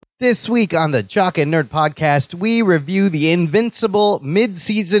This week on the Jock and Nerd podcast, we review the Invincible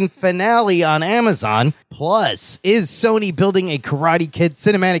mid-season finale on Amazon. Plus, is Sony building a Karate Kid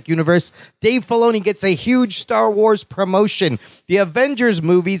cinematic universe? Dave Filoni gets a huge Star Wars promotion. The Avengers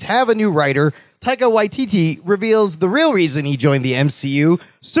movies have a new writer. Taika Waititi reveals the real reason he joined the MCU.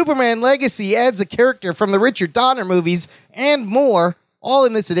 Superman Legacy adds a character from the Richard Donner movies, and more. All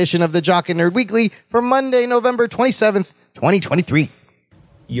in this edition of the Jock and Nerd Weekly for Monday, November 27th, 2023.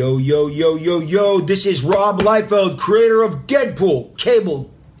 Yo, yo, yo, yo, yo, this is Rob Liefeld, creator of Deadpool,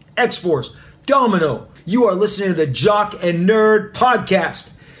 Cable, X-Force, Domino. You are listening to the Jock and Nerd podcast.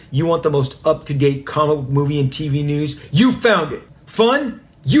 You want the most up-to-date comic book movie and TV news? You found it. Fun?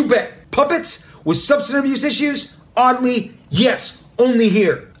 You bet. Puppets? With substance abuse issues? Oddly, yes, only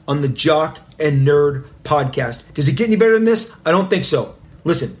here on the Jock and Nerd podcast. Does it get any better than this? I don't think so.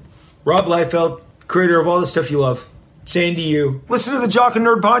 Listen, Rob Liefeld, creator of all the stuff you love, saying to you, listen to the Jock and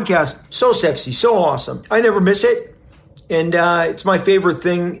Nerd podcast. So sexy, so awesome. I never miss it. And it's my favorite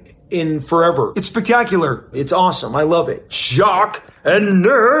thing in forever. It's spectacular. It's awesome. I love it. Jock and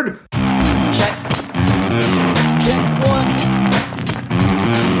Nerd. Check. Check one.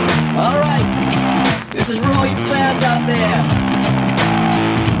 All right. This is for all you fans out there.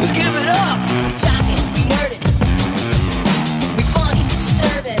 Let's give it up. Jock it, be nerded. Be funny,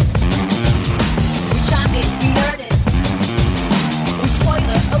 disturb it. We jock it, be nerded.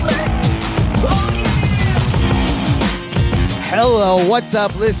 Hello, what's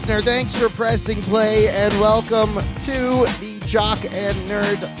up, listener? Thanks for pressing play, and welcome to the Jock and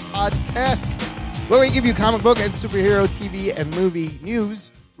Nerd podcast, where we give you comic book and superhero TV and movie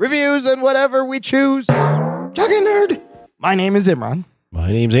news, reviews, and whatever we choose. Jock and Nerd. My name is Imran.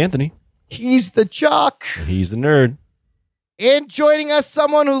 My name's Anthony. He's the Jock. And he's the Nerd. And joining us,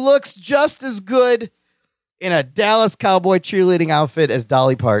 someone who looks just as good in a Dallas Cowboy cheerleading outfit as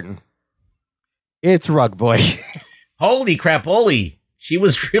Dolly Parton. It's Rug Boy. Holy crap, Oli. She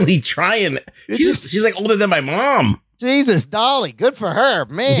was really trying. She's like older than my mom. Jesus, Dolly. Good for her,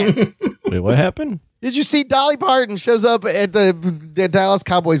 man. Wait, what happened? Did you see Dolly Parton shows up at the Dallas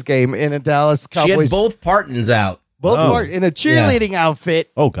Cowboys game in a Dallas Cowboys? She had both Partons out. In a cheerleading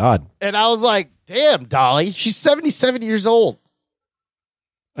outfit. Oh, God. And I was like, damn, Dolly. She's 77 years old.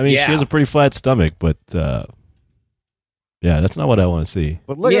 I mean, she has a pretty flat stomach, but yeah, that's not what I want to see.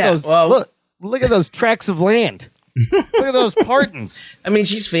 But look at those. Look at those tracts of land. Look at those Partons. I mean,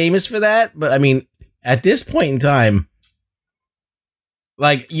 she's famous for that, but I mean, at this point in time,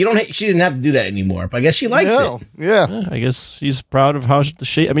 like she didn't have to do that anymore. But I guess she likes it. Yeah, I guess she's proud of how the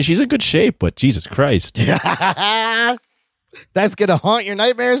shape. I mean, she's in good shape, but Jesus Christ, that's gonna haunt your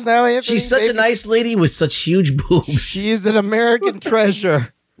nightmares now, Anthony. She's such a nice lady with such huge boobs. She's an American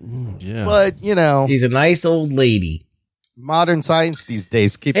treasure. Yeah, but she's a nice old lady. Modern science these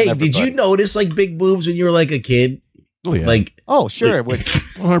days. Did you notice like big boobs when you were like a kid? Oh yeah. Sure, it would.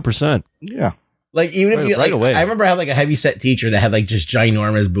 100%. Yeah. Like even if you right away. I remember I had like a heavy set teacher that had like just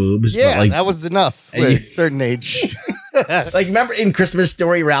ginormous boobs. Yeah, but, like, that was enough for a certain age. Like remember in Christmas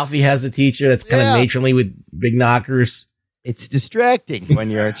Story, Ralphie has the teacher that's kind of matronly with big knockers. It's distracting when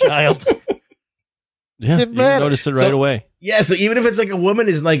you're a child. Yeah, you notice it right away. Yeah, so even if it's like a woman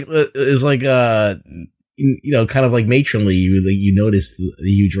is like kind of like matronly, you notice the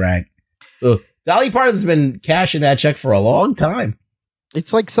huge rack. So Dolly Parton's been cashing that check for a long time.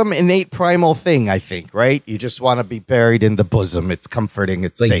 It's like some innate primal thing, I think, right? You just want to be buried in the bosom. It's comforting.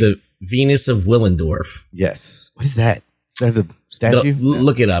 It's like safe. The Venus of Willendorf. Yes. What is that? Is that the statue?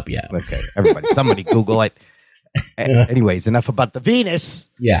 Look it up, yeah. Okay, everybody, somebody Google it. Anyways, enough about the Venus.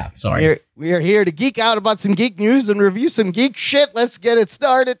 Yeah, sorry. We are here to geek out about some geek news and review some geek shit. Let's get it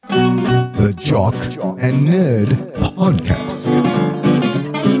started. The Jock and Nerd podcast.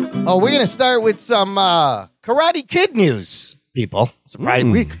 Oh, we're going to start with some Karate Kid news, people.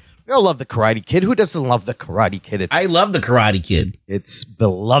 Surprisingly. We all love the Karate Kid. Who doesn't love the Karate Kid? I love the Karate Kid. It's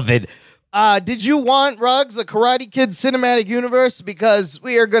beloved. Did you want, Ruggs, a Karate Kid cinematic universe? Because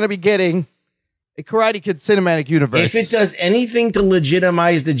we are going to be getting a Karate Kid cinematic universe. If it does anything to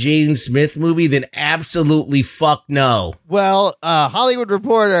legitimize the Jaden Smith movie, then absolutely fuck no. Well, Hollywood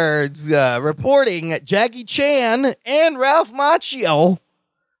Reporter reporting Jackie Chan and Ralph Macchio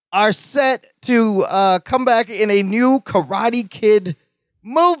are set to come back in a new Karate Kid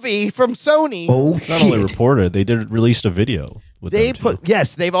movie from Sony. Oh, it's not only reported; they released a video. They put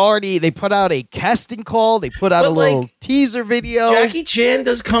out a casting call. They put out a little teaser video. Jackie Chan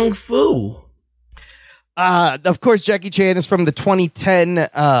does kung fu. Of course, Jackie Chan is from the 2010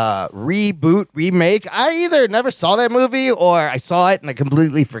 remake. I either never saw that movie or I saw it and I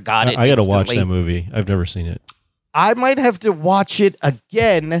completely forgot it. I got to watch that movie. I've never seen it. I might have to watch it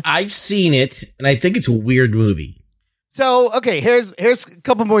again. I've seen it, and I think it's a weird movie. So, okay, here's a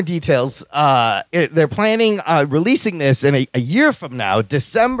couple more details. They're planning releasing this in a year from now,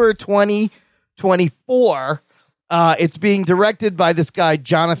 December 2024. It's being directed by this guy,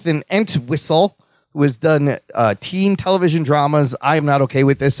 Jonathan Entwistle, who has done teen television dramas, I Am Not Okay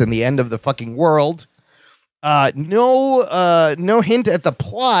With This, and The End of the Fucking World. No hint at the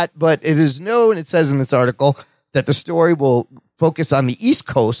plot, but it is known, it says in this article, that the story will focus on the East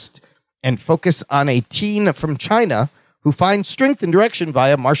Coast and focus on a teen from China who finds strength and direction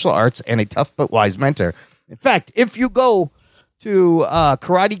via martial arts and a tough but wise mentor. In fact, if you go to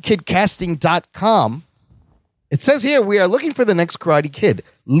KarateKidCasting.com, it says here, we are looking for the next Karate Kid.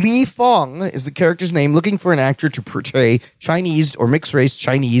 Li Fong is the character's name, looking for an actor to portray Chinese or mixed-race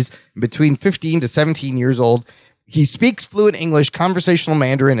Chinese between 15 to 17 years old. He speaks fluent English. Conversational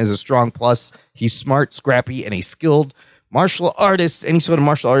Mandarin is a strong plus. He's smart, scrappy, and a skilled martial artist. Any sort of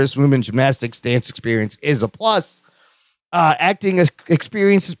martial artist, movement, gymnastics, dance experience is a plus. Acting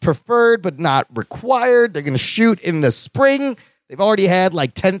experience is preferred, but not required. They're going to shoot in the spring. They've already had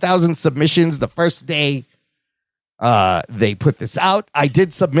like 10,000 submissions the first day they put this out. I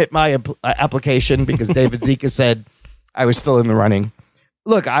did submit my application because David Zika said I was still in the running.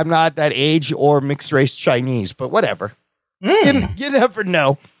 Look, I'm not that age or mixed race Chinese, but whatever. You never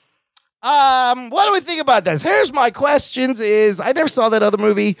know. What do we think about this? Here's my questions is, I never saw that other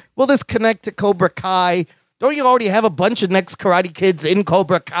movie. Will this connect to Cobra Kai? Don't you already have a bunch of next Karate Kids in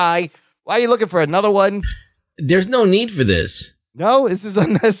Cobra Kai? Why are you looking for another one? There's no need for this. No, this is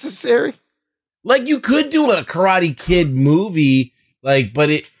unnecessary. Like, you could do a Karate Kid movie,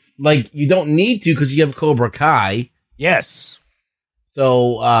 but you don't need to because you have Cobra Kai. Yes.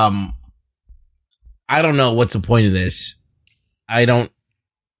 So, I don't know what's the point of this. You don't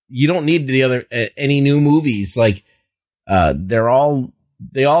need any new movies. Like, they all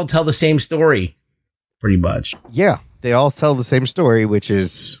tell the same story, pretty much. Yeah, they all tell the same story, which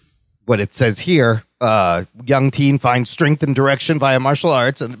is what it says here. Young teen finds strength and direction via martial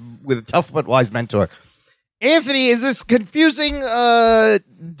arts and with a tough but wise mentor. Anthony, is this confusing?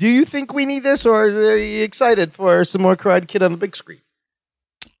 Do you think we need this, or are you excited for some more Karate Kid on the big screen?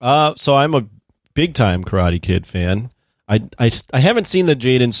 So I'm a big-time Karate Kid fan. I haven't seen the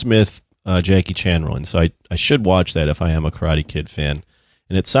Jaden Smith Jackie Chan one, so I should watch that if I am a Karate Kid fan.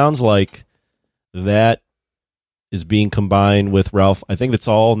 And it sounds like that is being combined with Ralph. I think that's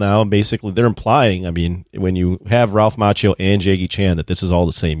all now. Basically, they're implying, I mean, when you have Ralph Macchio and Jackie Chan, that this is all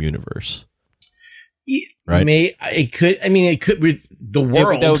the same universe. Right? It could be the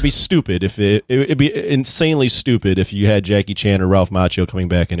world. That would be stupid if it'd be insanely stupid if you had Jackie Chan or Ralph Macchio coming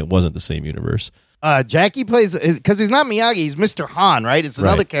back and it wasn't the same universe. Jackie plays, because he's not Miyagi, he's Mr. Han, right? It's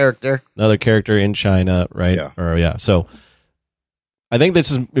another character. Another character in China, right? Yeah. So I think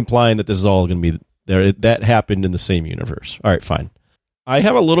this is implying that this is all going to be there. That happened in the same universe. All right, fine. I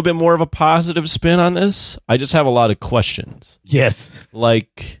have a little bit more of a positive spin on this. I just have a lot of questions. Yes.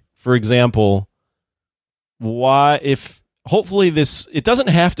 Like, for example, why, if hopefully it doesn't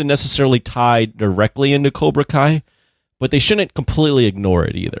have to necessarily tie directly into Cobra Kai, but they shouldn't completely ignore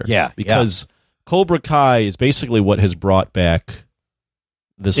it either. Yeah. Because Cobra Kai is basically what has brought back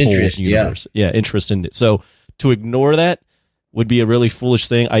this interest, whole universe. Yeah, interest in it. So to ignore that would be a really foolish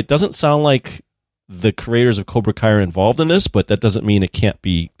thing. It doesn't sound like the creators of Cobra Kai are involved in this, but that doesn't mean it can't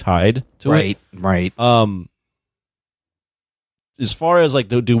be tied to it. Right. As far as like,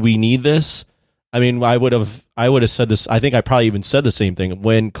 do we need this? I mean, I would have said this. I think I probably even said the same thing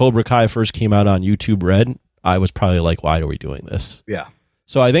when Cobra Kai first came out on YouTube Red. I was probably like, why are we doing this? Yeah.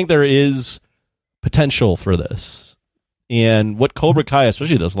 So I think there is potential for this. And what Cobra Kai,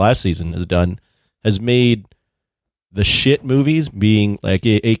 especially this last season, has done has made the shit movies, being like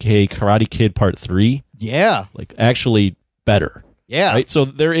aka Karate Kid Part 3, like actually better. Yeah. Right? So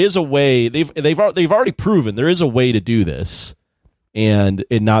there is a way, they've already proven there is a way to do this and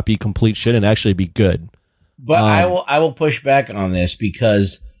it not be complete shit and actually be good. But I will push back on this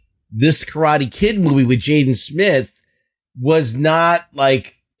because this Karate Kid movie with Jaden Smith was not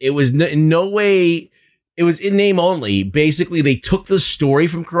like, it was in no way, it was in name only. Basically, they took the story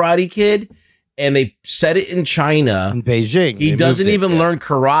from Karate Kid and they set it in China. In Beijing. He doesn't even learn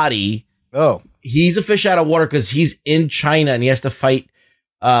karate. Oh. He's a fish out of water because he's in China and he has to fight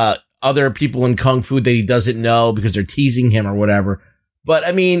other people in Kung Fu that he doesn't know because they're teasing him or whatever. But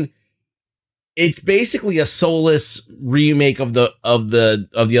I mean, it's basically a soulless remake of the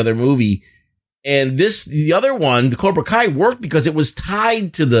other movie. And the other one, the Cobra Kai, worked because it was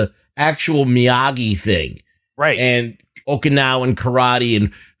tied to the actual Miyagi thing. Right. And Okinawan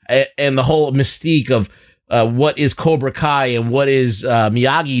karate and the whole mystique of what is Cobra Kai and what is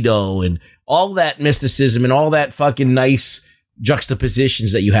Miyagi-Do and all that mysticism and all that fucking nice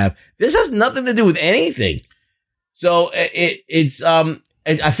juxtapositions that you have. This has nothing to do with anything. So it's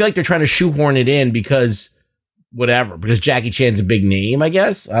I feel like they're trying to shoehorn it in because Jackie Chan's a big name, I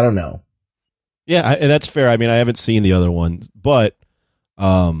guess. I don't know. Yeah, and that's fair. I mean, I haven't seen the other one, but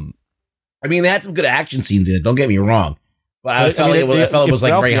I mean, they had some good action scenes in it. Don't get me wrong, but I felt like it was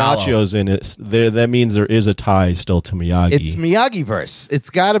like Ray Macchio's in it. That means there is a tie still to Miyagi. It's Miyagi-verse. It's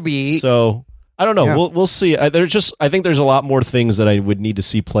got to be. So I don't know. Yeah. We'll see. I think there's a lot more things that I would need to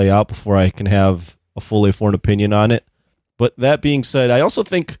see play out before I can have a fully formed opinion on it. But that being said, I also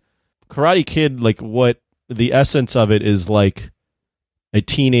think Karate Kid, like what the essence of it is, like a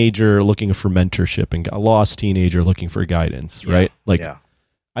teenager looking for mentorship and a lost teenager looking for guidance, right? Like,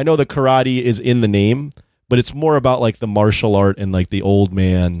 I know the karate is in the name, but it's more about like the martial art and like the old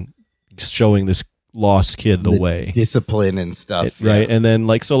man showing this lost kid the way, discipline and stuff, right? And then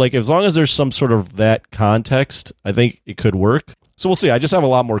like as long as there's some sort of that context, I think it could work. So we'll see. I just have a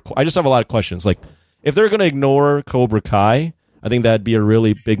lot of questions. Like, if they're going to ignore Cobra Kai, I think that'd be a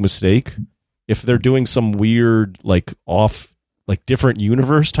really big mistake. If they're doing some weird, like off, like different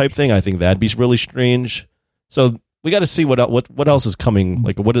universe type thing, I think that'd be really strange. So we got to see what else is coming.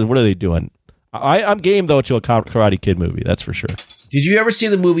 Like, what are they doing? I'm game though to a Karate Kid movie. That's for sure. Did you ever see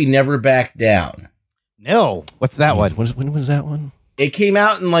the movie Never Back Down? No. What's that one? When was that one? It came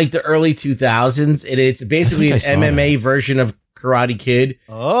out in like the early 2000s, and it's basically an MMA version of Karate Kid.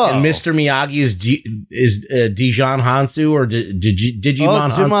 Oh, and Mr. Miyagi is Dijon Hansu or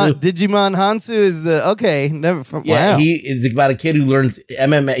Digimon Hansu. Digimon Hansu is never from. Yeah, wow. He is about a kid who learns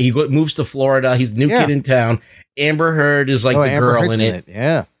MMA. He moves to Florida. He's a new kid in town. Amber Heard is like the Amber girl Heard's in it.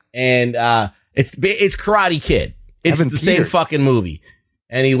 Yeah, and it's Karate Kid. It's the same fucking movie,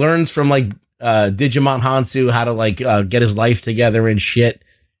 and he learns from like Digimon Hansu how to like get his life together and shit.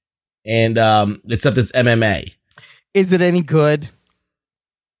 And except it's MMA. Is it any good?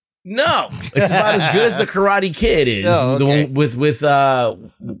 No, it's about as good as the Karate Kid is. Oh, okay. The one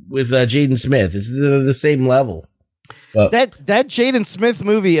with Jaden Smith. It's the same level. But that Jaden Smith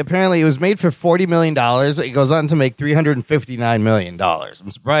movie, apparently it was made for $40 million. It goes on to make $359 million.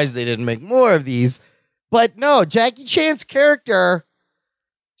 I'm surprised they didn't make more of these. But no, Jackie Chan's character,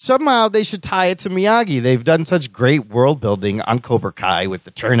 somehow they should tie it to Miyagi. They've done such great world building on Cobra Kai with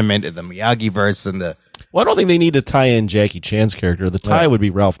the tournament and the Miyagi-verse and the... Well, I don't think they need to tie in Jackie Chan's character. The tie would be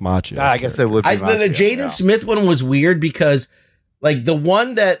Ralph Macchio's I guess it would be the Jaden Smith one was weird because, like, the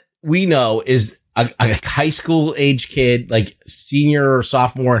one that we know is a high school age kid, like senior or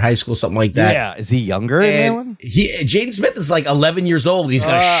sophomore in high school, something like that. Yeah, is he younger in that one? Jaden Smith is like 11 years old. He's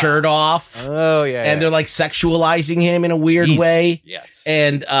got a shirt off. Oh, yeah. And they're like sexualizing him in a weird way. Yes.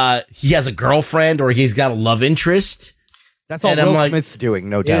 And he has a girlfriend or he's got a love interest. That's all Will Smith's doing,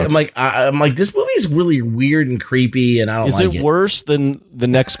 no doubt. I'm like, this movie is really weird and creepy, and I don't like it. Is it worse than the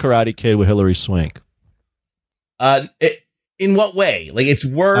next Karate Kid with Hilary Swank? In what way? Like, it's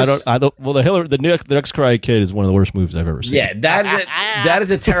worse. Well, the next Karate Kid is one of the worst movies I've ever seen. Yeah, that is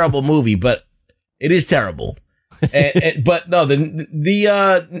a terrible movie, but it is terrible. But no,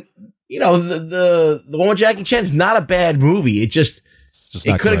 the one with Jackie Chan is not a bad movie. It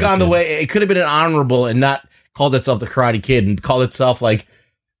could have gone the way. It could have been an honorable and not called itself the Karate Kid and called itself like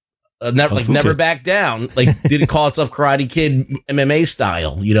Never Back Down. Like, didn't call itself Karate Kid MMA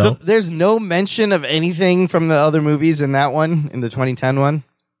style, you know? So there's no mention of anything from the other movies in that one, in the 2010 one?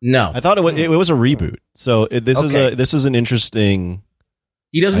 No. I thought it was a reboot. So this is an interesting.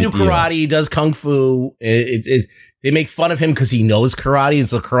 He doesn't do karate. He does kung fu. They make fun of him because he knows karate, and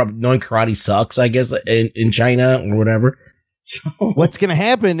so knowing karate sucks, I guess, in China or whatever. So what's going to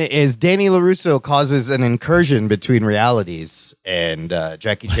happen is Danny LaRusso causes an incursion between realities, and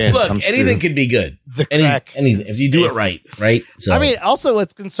Jackie Chan. Look, anything could be good. Anything if you do it right. So I mean, also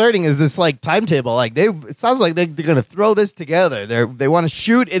what's concerning is this like timetable. Like it sounds like they're going to throw this together. They want to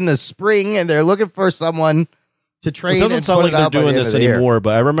shoot in the spring, and they're looking for someone to train. It doesn't sound like they're doing this anymore.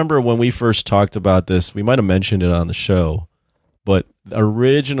 But I remember when we first talked about this, we might have mentioned it on the show. But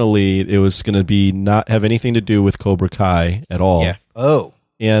originally, it was going to be not have anything to do with Cobra Kai at all. Yeah. Oh.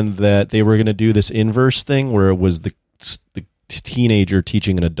 And that they were going to do this inverse thing where it was the teenager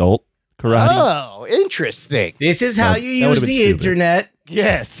teaching an adult karate. Oh, interesting. This is how you use the internet.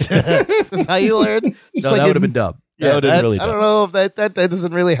 Yes. This is how you learn. That would have been dumb. Yeah, that would have been really dumb. I don't know if that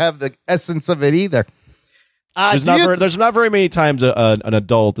doesn't really have the essence of it either. There's not very many times an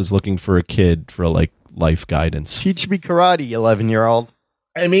adult is looking for a kid for like life guidance. Teach me karate, 11-year-old.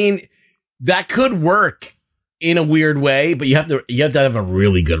 I mean, that could work in a weird way, but you have to have a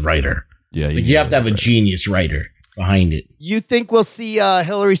really good writer. Yeah, But you have to have a genius writer behind it. You think we'll see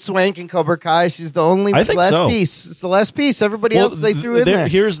Hilary Swank in Cobra Kai? She's the only I think last so. piece. It's the last piece. Everybody else they threw in there.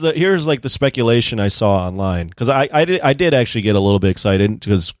 Here's like the speculation I saw online, because I did actually get a little bit excited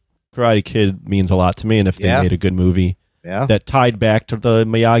because Karate Kid means a lot to me, and if they made a good movie that tied back to the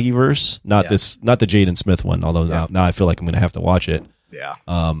Miyagi verse, not the Jaden Smith one, although now I feel like I'm going to have to watch it. Yeah,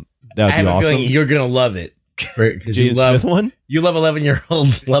 that would be awesome. You're going to love it. Because Jaden Smith one? You love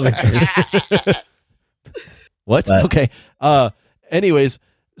 11-year-old love interests. What? But. Okay. Anyways,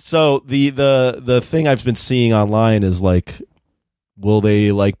 so the thing I've been seeing online is like, will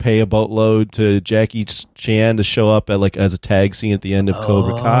they like pay a boatload to Jackie Chan to show up at like as a tag scene at the end of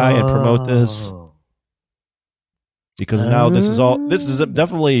Cobra Kai and promote this? Because now this is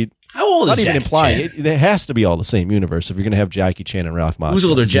definitely how old not is even Jackie implying Chan? it has to be all the same universe if you're going to have Jackie Chan and Ralph Macchio. Who's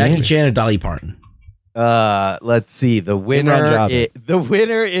older, Jackie Chan or Dolly Parton? Let's see. The winner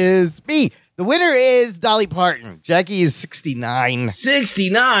is me. The winner is Dolly Parton. Jackie is 69.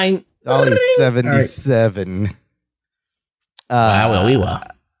 69? Dolly's 77. Wow.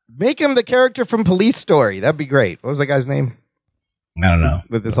 Make him the character from Police Story. That'd be great. What was that guy's name? I don't know.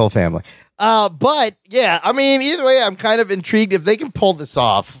 With his whole family. But yeah, I mean, either way, I'm kind of intrigued if they can pull this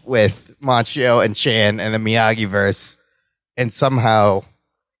off with Macchio and Chan and the Miyagi verse and somehow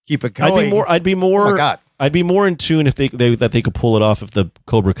keep it going. I'd be more. Oh my God. I'd be more in tune if they could pull it off if the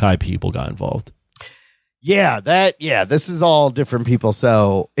Cobra Kai people got involved. Yeah, this is all different people,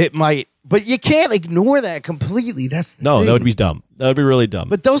 so it might, but you can't ignore that completely. That's the thing. That would be dumb. That would be really dumb.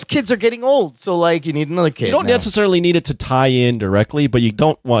 But those kids are getting old, so like you need another kid. You don't necessarily need it to tie in directly, but you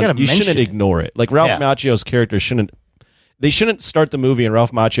shouldn't ignore it. Like Ralph Macchio's character shouldn't start the movie and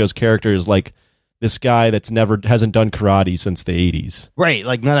Ralph Macchio's character is like this guy that's hasn't done karate since the 80s. Right,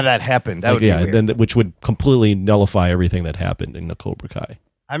 like none of that happened. That would be weird. Which would completely nullify everything that happened in the Cobra Kai.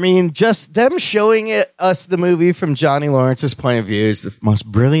 I mean, just them showing us the movie from Johnny Lawrence's point of view is the most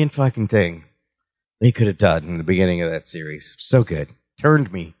brilliant fucking thing they could have done in the beginning of that series. So good.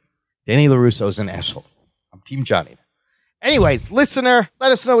 Turned me. Danny LaRusso's an asshole. I'm Team Johnny. Anyways, listener,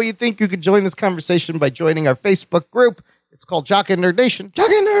 let us know what you think. You could join this conversation by joining our Facebook group. It's called Jock and Nerd Nation.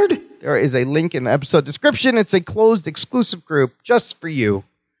 Jock and Nerd. There is a link in the episode description. It's a closed, exclusive group just for you.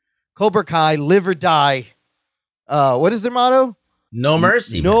 Cobra Kai, live or die. What is their motto? No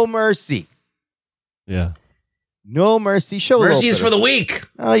mercy. No mercy. Yeah. No mercy. Mercy is for the weak.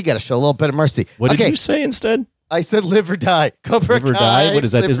 Oh, you got to show a little bit of mercy. What did you say instead? I said live or die. Cobra Live or Kai. die? What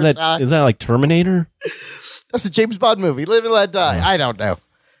is that? Isn't that like Terminator? That's a James Bond movie. Live and let die. I don't know.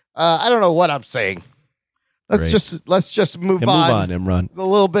 I don't know what I'm saying. Let's just move on. Imran. A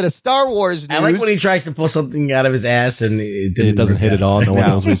little bit of Star Wars news. I like when he tries to pull something out of his ass and it doesn't hit at all. No one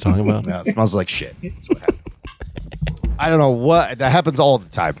knows what he's talking about. No, it smells like shit. That's what happened. I don't know what that happens all the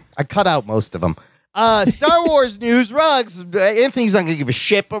time. I cut out most of them. Star Wars news, Ruggs. Anthony's not going to give a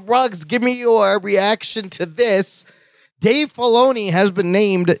shit, but Ruggs, give me your reaction to this. Dave Filoni has been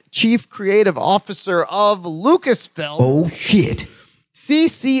named Chief Creative Officer of Lucasfilm. Oh, shit.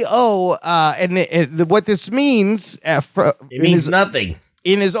 CCO, and what this means... it means nothing.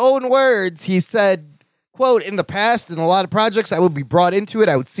 In his own words, he said, quote, in the past, in a lot of projects, I would be brought into it.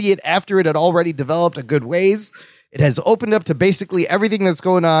 I would see it after it had already developed a good ways. It has opened up to basically everything that's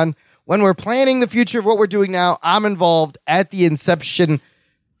going on. When we're planning the future of what we're doing now, I'm involved at the inception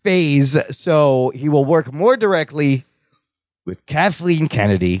phase. So he will work more directly with Kathleen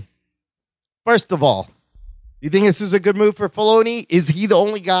Kennedy. First of all, you think this is a good move for Filoni? Is he the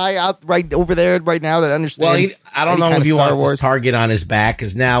only guy out right over there right now that understands? Well, I don't know if he wants his target on his back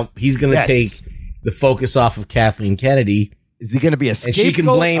because now he's going to take the focus off of Kathleen Kennedy. Is he going to be a scapegoat? And she can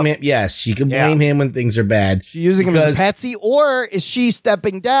blame him. Yes, she can blame him when things are bad. She using him as a patsy, or is she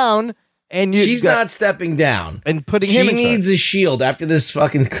stepping down? And she's not stepping down and putting him. She needs a shield after this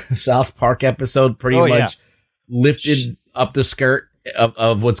fucking South Park episode. Pretty much lifted up the skirt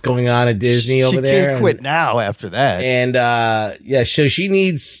of what's going on at Disney over there. She can't quit now after that. And so she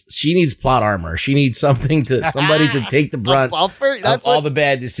needs plot armor. She needs somebody to take the brunt of all the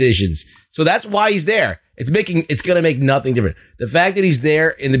bad decisions. So that's why he's there. It's going to make nothing different. The fact that he's there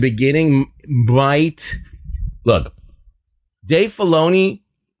in the beginning might look. Dave Filoni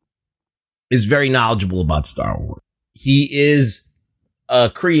is very knowledgeable about Star Wars. He is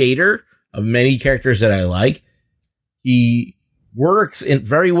a creator of many characters that I like. He works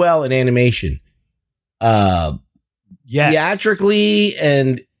very well in animation. Theatrically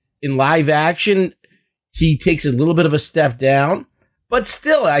and in live action, he takes a little bit of a step down, but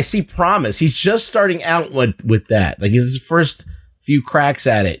still, I see promise. He's just starting out with that. Like, his first few cracks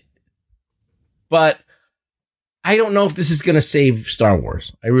at it. But I don't know if this is going to save Star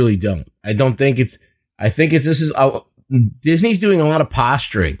Wars. I really don't. I think Disney's doing a lot of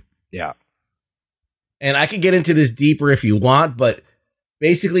posturing. Yeah. And I could get into this deeper if you want, but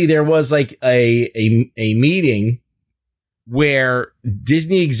basically there was like a meeting where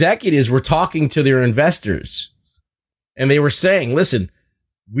Disney executives were talking to their investors, and they were saying, listen,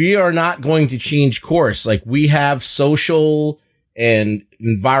 we are not going to change course. Like, we have social and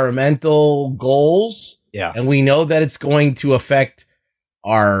environmental goals. Yeah. And we know that it's going to affect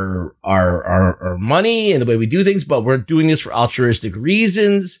our money and the way we do things, but we're doing this for altruistic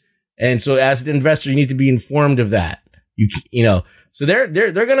reasons. And so as an investor, you need to be informed of that. You know, so they're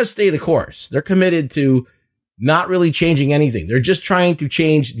going to stay the course. They're committed to not really changing anything. They're just trying to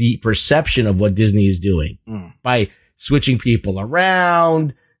change the perception of what Disney is doing by switching people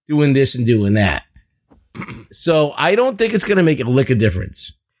around, doing this and doing that. So I don't think it's going to make a lick of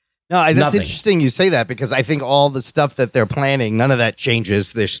difference. No, that's Nothing. interesting you say that, because I think all the stuff that they're planning, none of that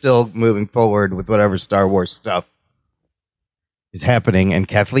changes. They're still moving forward with whatever Star Wars stuff is happening. And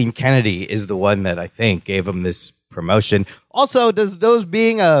Kathleen Kennedy is the one that I think gave them this promotion. Also, does those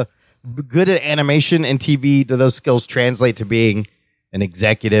being good at animation and TV, do those skills translate to being an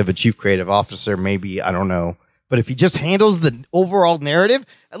executive, a chief creative officer? Maybe, I don't know. But if he just handles the overall narrative,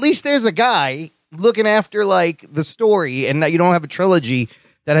 at least there's a guy looking after like the story, and you don't have a trilogy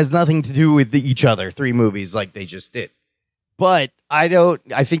that has nothing to do with each other, 3 movies like they just did. But I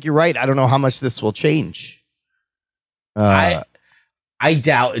think you're right. I don't know how much this will change. I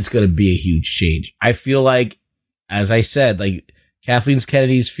doubt it's going to be a huge change. I feel like, as I said, like Kathleen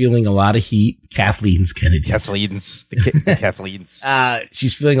Kennedy's feeling a lot of heat. Kathleen's.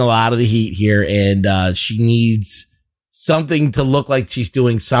 She's feeling a lot of the heat here, and she needs something to look like she's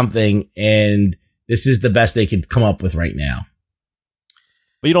doing something, and this is the best they could come up with right now.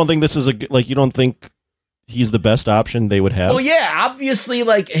 But you don't think this is you don't think he's the best option they would have? Well, yeah, obviously,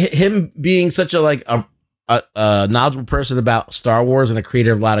 like him being such a knowledgeable person about Star Wars and a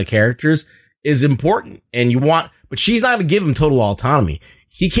creator of a lot of characters is important, but she's not going to give him total autonomy.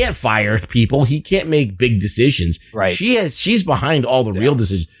 He can't fire people. He can't make big decisions. Right. She's behind all the real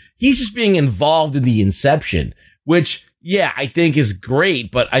decisions. He's just being involved in the inception, which, yeah, I think is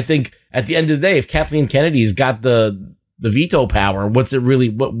great. But I think at the end of the day, if Kathleen Kennedy's got the veto power, what's it really,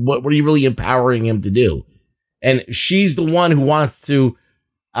 what are you really empowering him to do? And she's the one who wants to,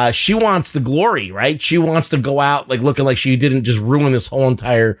 she wants the glory, right? She wants to go out like looking like she didn't just ruin this whole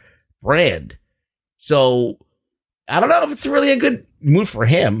entire brand. So I don't know if it's really a good move for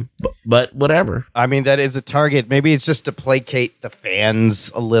him, but whatever. I mean, that is a target. Maybe it's just to placate the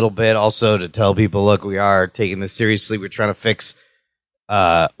fans a little bit, also to tell people, look, we are taking this seriously. We're trying to fix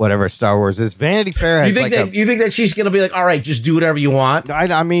whatever Star Wars is. Vanity Fair has you think that she's going to be like, all right, just do whatever you want?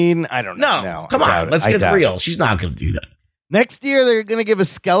 I mean, I don't know. No, come on, let's get real. She's not going to do that. Next year, they're going to give a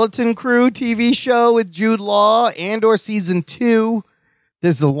Skeleton Crew TV show with Jude Law and/or season 2.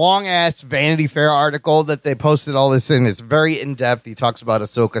 There's the long-ass Vanity Fair article that they posted all this in. It's very in-depth. He talks about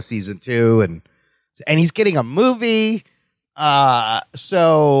Ahsoka season 2, and he's getting a movie.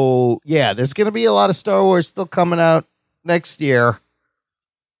 So, yeah, there's going to be a lot of Star Wars still coming out next year.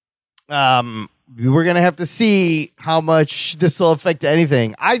 We're going to have to see how much this will affect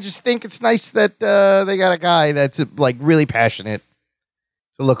anything. I just think it's nice that they got a guy that's like really passionate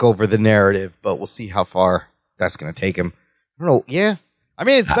to look over the narrative, but we'll see how far that's going to take him. I don't know. Yeah. I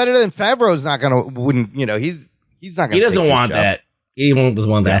mean, it's better than Favreau's not going to, he's not going to. He doesn't want that. He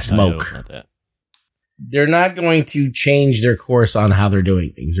doesn't want that smoke. Want that. They're not going to change their course on how they're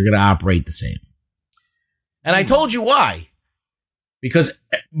doing things. They're going to operate the same. And I told you why. Because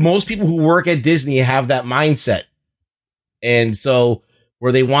most people who work at Disney have that mindset. And so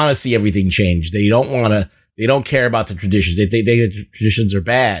where they want to see everything change. They don't care about the traditions. They think the traditions are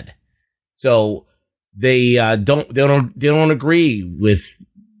bad. So they don't agree with,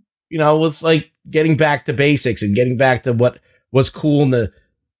 with like getting back to basics and getting back to what was cool in the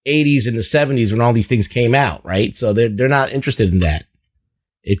 80s and the 70s when all these things came out, right? So they're not interested in that.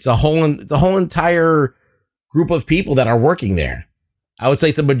 It's a whole entire group of people that are working there. I would say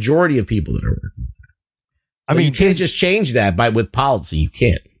it's the majority of people that are working. So you can't just change that with policy. You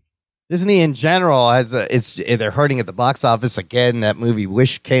can't. Disney in general they're hurting at the box office again. That movie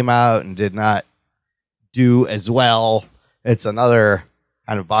Wish came out and did not do as well. It's another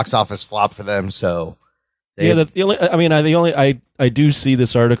kind of box office flop for them. So I do see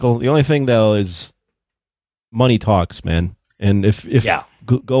this article. The only thing though is money talks, man. And if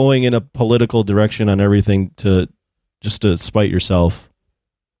going in a political direction on everything to spite yourself,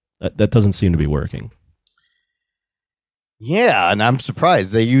 that doesn't seem to be working. Yeah, and I'm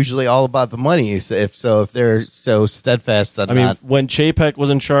surprised. They're usually all about the money. If they're so steadfast on when Chapek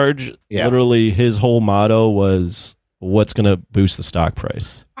was in charge, literally his whole motto was, what's going to boost the stock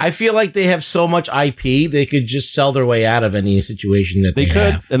price? I feel like they have so much IP, they could just sell their way out of any situation that they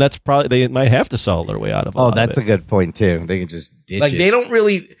could. have. And that's probably, they might have to sell their way out of it. Oh, that's a good point, too. They can just ditch like, it. they don't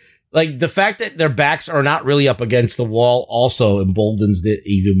really... Like, the fact that their backs are not really up against the wall also emboldens it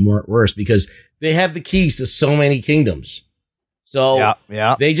even more worse because they have the keys to so many kingdoms. So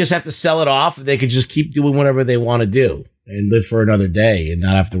they just have to sell it off. They could just keep doing whatever they want to do and live for another day and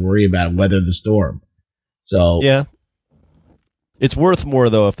not have to worry about weather the storm. So yeah, it's worth more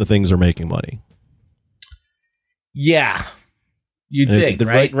though if the things are making money. Yeah, you'd think,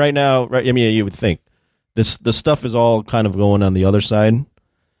 right? Right now, right? I mean, you would think the stuff is all kind of going on the other side.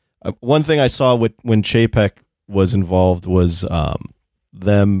 One thing I saw when Chapek was involved was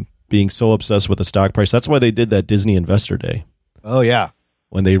them being so obsessed with the stock price. That's why they did that Disney Investor Day. Oh, yeah.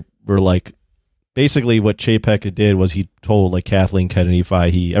 When they were like, basically what Chapek did was he told like Kathleen Kennedy,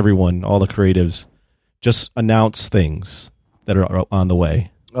 everyone, all the creatives, just announce things that are on the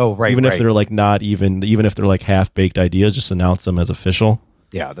way. Oh, right. Even if they're like even if they're like half-baked ideas, just announce them as official.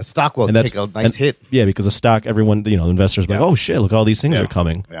 Yeah, the stock will take a nice hit. Yeah, because the stock, everyone, investors are like, oh shit, look at all these things are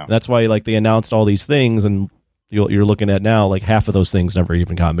coming. Yeah. That's why like they announced all these things, and you're looking at now like half of those things never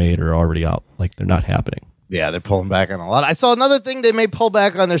even got made or are already out. Like they're not happening. Yeah, they're pulling back on a lot. I saw another thing, they may pull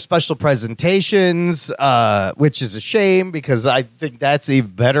back on their special presentations, which is a shame because I think that's a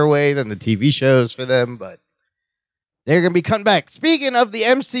better way than the TV shows for them, but they're going to be cutting back. Speaking of the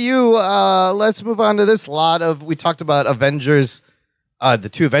MCU, let's move on to this we talked about Avengers. The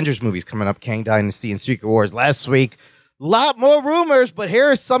two Avengers movies coming up, Kang Dynasty and Secret Wars last week. A lot more rumors, but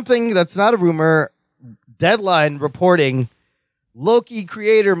here is something that's not a rumor. Deadline reporting Loki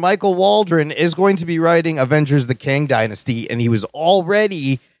creator Michael Waldron is going to be writing Avengers the Kang Dynasty, and he was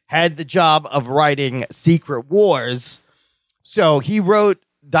already had the job of writing Secret Wars. So he wrote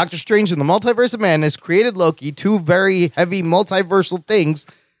Doctor Strange and the Multiverse of Madness, created Loki, two very heavy multiversal things.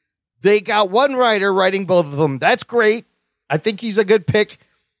 They got one writer writing both of them. That's great. I think he's a good pick.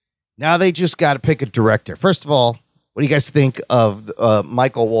 Now they just got to pick a director. First of all, what do you guys think of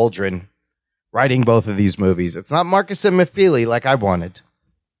Michael Waldron writing both of these movies? It's not Marcus and McFeely like I wanted.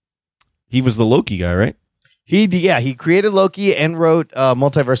 He was the Loki guy, right? He created Loki and wrote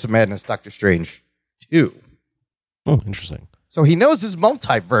Multiverse of Madness, Doctor Strange 2. Oh, interesting. So he knows his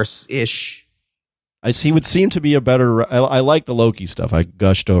multiverse-ish. He would seem to be a better... I like the Loki stuff. I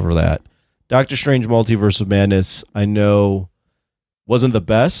gushed over that. Doctor Strange Multiverse of Madness, I know, wasn't the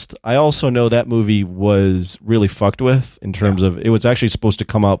best. I also know that movie was really fucked with in terms of it was actually supposed to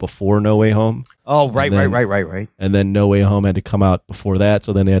come out before No Way Home. Oh, right. And then No Way Home had to come out before that,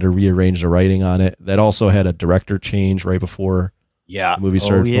 so then they had to rearrange the writing on it. That also had a director change right before the movie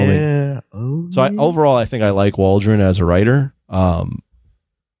started filming. So overall, I think I like Waldron as a writer, and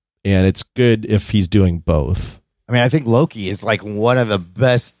it's good if he's doing both. I mean, I think Loki is like one of the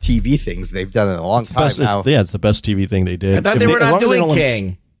best TV things they've done in a long time now. It's the best TV thing they did. I thought they were not doing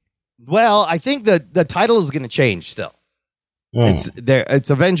King. Well, I think the title is going to change still. It's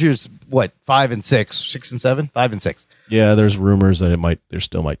Avengers, 5 and 6, 6 and 7, 5 and 6. Yeah, there's rumors that they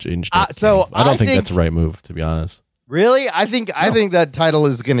still might change. So I don't think that's the right move, to be honest. Really? I think that title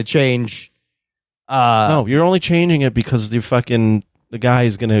is going to change. No, you're only changing it because the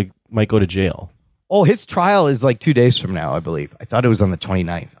guy might go to jail. Oh, his trial is like 2 days from now, I believe. I thought it was on the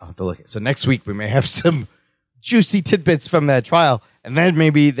 29th. I'll have to look. So next week we may have some juicy tidbits from that trial, and then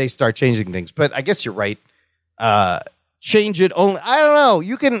maybe they start changing things. But I guess you're right. Change it only. I don't know.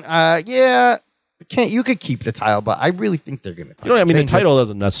 You can. You could keep the title, but I really think they're gonna. The title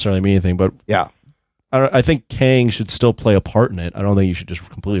doesn't necessarily mean anything, but yeah, I think Kang should still play a part in it. I don't think you should just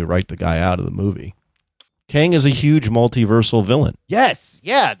completely write the guy out of the movie. Kang is a huge multiversal villain. Yes,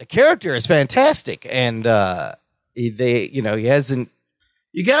 yeah, the character is fantastic, and he hasn't.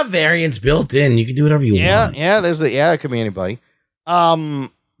 You got variants built in. You can do whatever you want. Yeah, it could be anybody.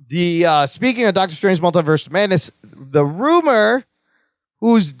 Speaking of Doctor Strange Multiverse of Madness, the rumor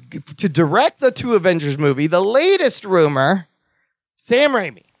who's to direct the two Avengers movie, the latest rumor, Sam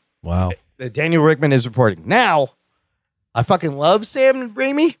Raimi. Wow. Daniel Rickman is reporting. Now, I fucking love Sam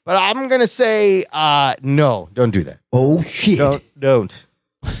Raimi, but I'm going to say, no, don't do that. Oh, shit. Don't.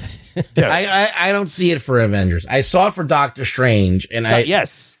 I don't see it for Avengers. I saw it for Doctor Strange, and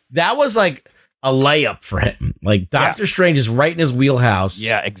yes, that was like a layup for him. Like Doctor Strange is right in his wheelhouse.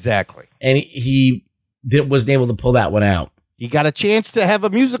 Yeah, exactly. And he wasn't able to pull that one out. He got a chance to have a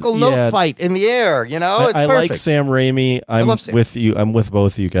musical note fight in the air. It's I perfect. like Sam Raimi. I'm with you. I'm with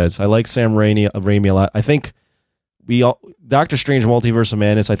both of you guys. I like Sam Raimi a lot. I think Doctor Strange Multiverse of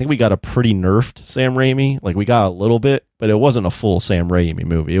Madness, I think we got a pretty nerfed Sam Raimi. Like, we got a little bit, but it wasn't a full Sam Raimi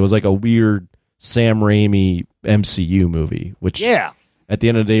movie. It was like a weird Sam Raimi MCU movie, which at the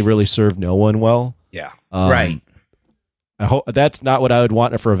end of the day really served no one well. Yeah. Right. I hope that's not what I would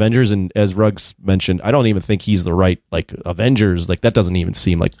want for Avengers. And as Ruggs mentioned, I don't even think he's the right, like, Avengers. Like, that doesn't even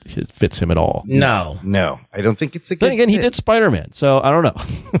seem like it fits him at all. No. I don't think it's a good Then again, he fit. did Spider-Man, so I don't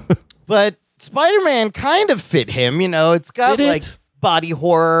know. But Spider-Man kind of fit him, you know. It's got Did it? like body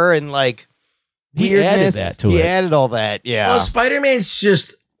horror and like He weirdness. added that to he it. added all that. Yeah. Well, Spider-Man's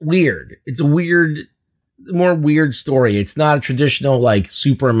just weird. It's a more weird story. It's not a traditional like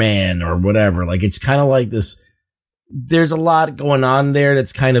Superman or whatever. Like, it's kind of like this. There's a lot going on there.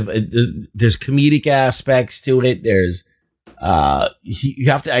 That's kind of there's comedic aspects to it. There's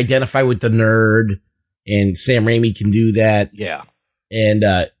you have to identify with the nerd, and Sam Raimi can do that. Yeah. And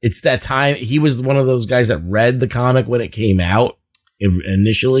it's that time he was one of those guys that read the comic when it came out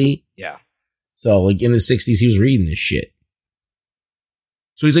initially. Yeah. So like in the 60s, he was reading this shit.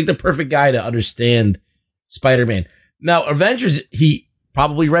 So he's like the perfect guy to understand Spider-Man. Now, Avengers, he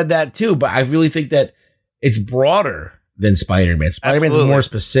probably read that too, but I really think that it's broader than Spider-Man. Spider-Man's Absolutely. more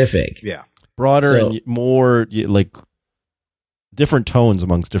specific. Yeah. Broader So- and more, like, different tones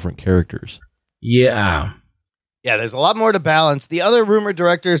amongst different characters. Yeah. Yeah, there's a lot more to balance. The other rumored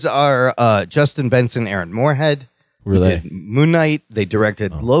directors are Justin Benson, Aaron Moorhead. Were Who they? did Moon Knight. They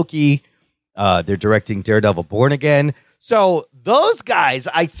directed Loki. They're directing Daredevil Born Again. So those guys,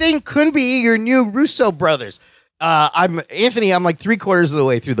 I think, could be your new Russo brothers. I'm like 3/4 of the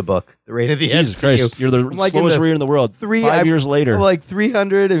way through the book, The Reign of the Jesus MCU. Christ, you're the I'm like in slowest the reader in the world. 5 I'm- years later. I'm like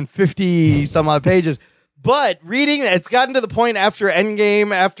 350 some odd pages. But reading, it's gotten to the point after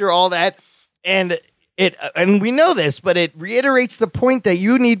Endgame, after all that, and we know this, but it reiterates the point that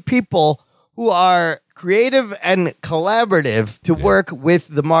you need people who are creative and collaborative to work with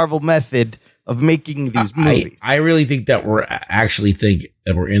the Marvel method of making these movies. I really think that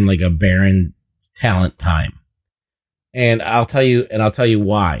we're in like a barren talent time. And I'll tell you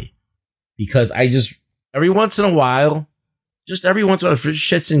why. Because every once in a while, for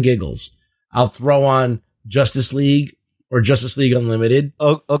shits and giggles, I'll throw on Justice League or Justice League Unlimited.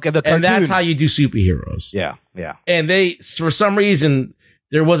 Oh, okay, the cartoon. And that's how you do superheroes. Yeah. And for some reason,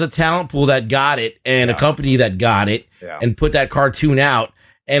 there was a talent pool that got it and a company that got it and put that cartoon out.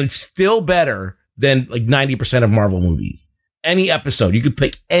 And it's still better than like 90% of Marvel movies. Any episode, you could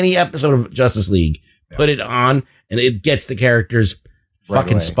pick any episode of Justice League, put it on, and it gets the characters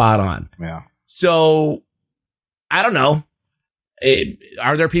fucking away. spot on. Yeah. So, I don't know.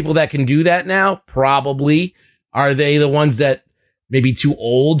 Are there people that can do that now? Probably. Are they the ones that maybe too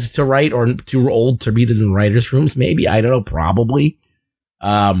old to write or too old to be in the writers' rooms? Maybe. I don't know. Probably.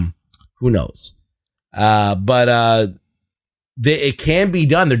 Who knows? But it can be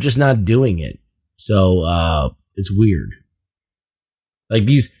done. They're just not doing it. So it's weird. Like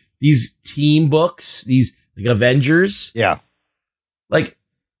these team books, these like Avengers. Yeah. Like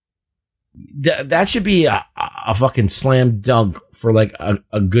that should be a fucking slam dunk for like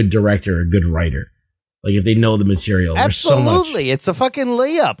a good director, a good writer. Like if they know the material. There's so much. Absolutely. It's a fucking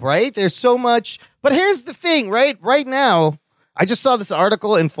layup, right? There's so much. But here's the thing, right? Right now, I just saw this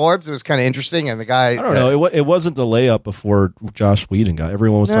article in Forbes. It was kind of interesting. And the guy. I don't know. It wasn't a layup before Josh Whedon got.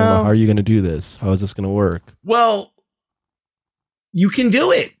 Everyone was talking about, how are you going to do this? How is this going to work? Well, you can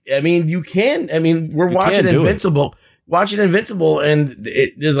do it. I mean, you can. I mean, we're watching Invincible. And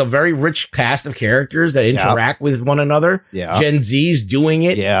there's a very rich cast of characters that interact with one another. Yeah. Gen Z's doing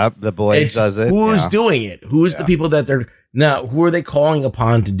it. Yeah, the boys does it. Who's doing it? Who's the people that they're now? Who are they calling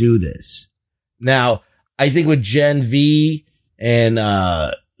upon to do this? Now, I think with Gen V and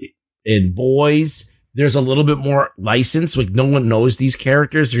boys, there's a little bit more license. Like no one knows these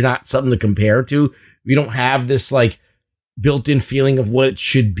characters. They're not something to compare to. We don't have this like built-in feeling of what it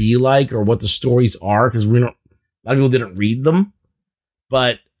should be like or what the stories are because we don't. A lot of people didn't read them,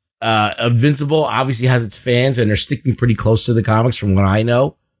 but Invincible obviously has its fans, and they're sticking pretty close to the comics, from what I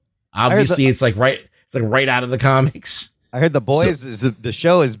know. Obviously, it's like right out of the comics. I heard the boys the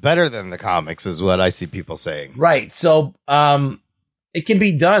show is better than the comics, is what I see people saying. Right, so it can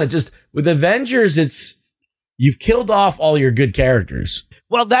be done. It just with Avengers, you've killed off all your good characters.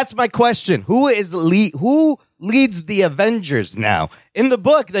 Well, that's my question. Who leads the Avengers now? In the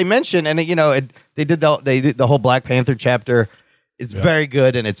book, they mention, and they did the whole Black Panther chapter. It's very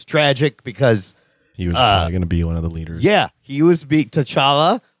good, and it's tragic because he was probably going to be one of the leaders. Yeah, he was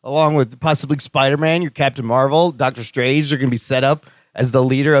T'Challa, along with possibly Spider-Man, your Captain Marvel, Doctor Strange. They're going to be set up as the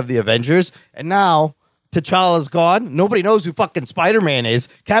leader of the Avengers, and now T'Challa's gone. Nobody knows who fucking Spider-Man is.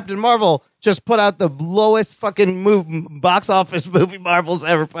 Captain Marvel just put out the lowest fucking box office movie Marvel's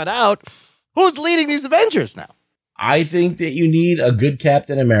ever put out. Who's leading these Avengers now? I think that you need a good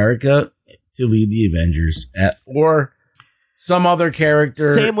Captain America to lead the Avengers, or some other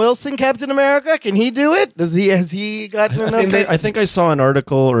character. Sam Wilson, Captain America, can he do it? Has he gotten enough? I think I saw an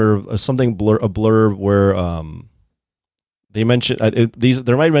article or something, a blurb where they mentioned these.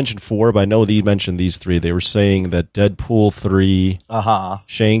 There might have mentioned 4, but I know they mentioned these 3. They were saying that Deadpool 3,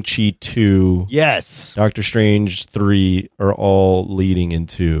 Shang-Chi 2, yes, Doctor Strange 3 are all leading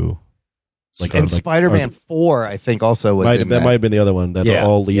into. Spider-Man 4, I think, also was in that might have been the other one that are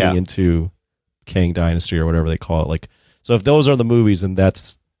all leading yeah. into Kang Dynasty or whatever they call it. Like, so if those are the movies, then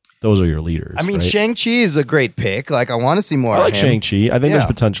those are your leaders. I mean, right? Shang-Chi is a great pick. Like, I want to see more. I like of him. Shang-Chi. I think there's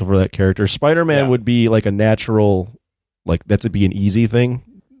potential for that character. Spider-Man would be like a natural, like that would be an easy thing.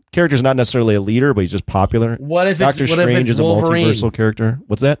 Character's not necessarily a leader, but he's just popular. What if Doctor Strange is a multiversal character?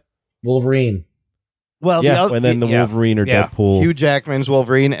 What's that? Wolverine. Well, yeah, and then the Wolverine or Deadpool. Hugh Jackman's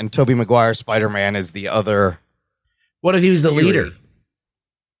Wolverine and Tobey Maguire's Spider-Man is the other. What if he was the leader?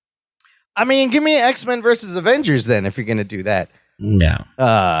 I mean, give me X-Men versus Avengers then, if you're going to do that. No.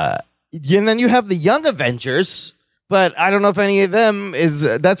 And then you have the Young Avengers, but I don't know if any of them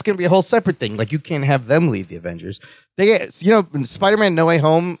that's going to be a whole separate thing. Like, you can't have them lead the Avengers. Spider-Man No Way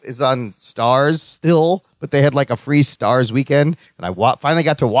Home is on Stars still, but they had like a free Stars weekend, and I finally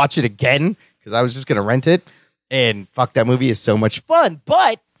got to watch it again because I was just going to rent it, and fuck, that movie is so much fun.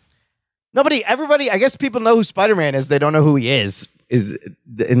 But everybody, I guess people know who Spider-Man is. They don't know who he is. Is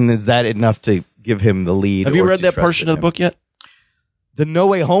that enough to give him the lead? Have you read that portion of the book yet? The No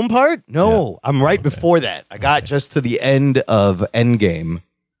Way Home part? No, I'm right before that. I got just to the end of Endgame.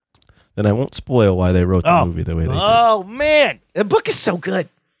 Then I won't spoil why they wrote the movie the way they did. Oh, man. The book is so good.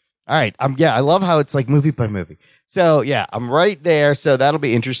 All right. I love how it's like movie by movie. So, yeah, I'm right there. So that'll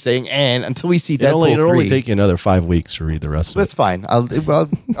be interesting. And until we see Deadpool 3. It'll only take you another 5 weeks to read the rest of it. That's fine. I'll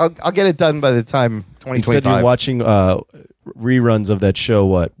get it done by the time 2025. Instead, you're watching reruns of that show.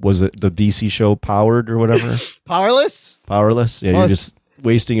 What was it? The DC show Powered or whatever? Powerless? Yeah, you're just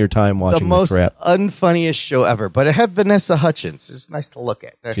wasting your time watching the most crap. unfunniest show ever. But it had Vanessa Hudgens. It's nice to look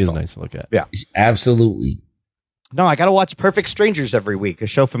at. She's nice to look at. Yeah. Absolutely. No, I got to watch Perfect Strangers every week, a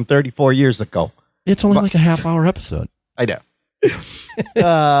show from 34 years ago. It's only like a half-hour episode. I know.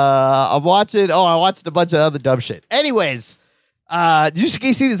 I'm watching. I watched a bunch of other dumb shit. Anyways, did you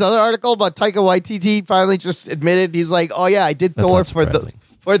see this other article about Taika Waititi finally just admitted he's like, oh yeah, I did Thor for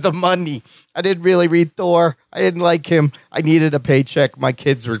the money. I didn't really read Thor. I didn't like him. I needed a paycheck. My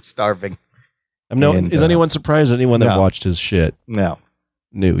kids were starving. Is anyone surprised? Anyone that watched his shit? No,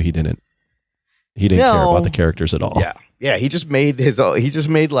 knew he didn't. He didn't care about the characters at all. Yeah. He just made his own. He just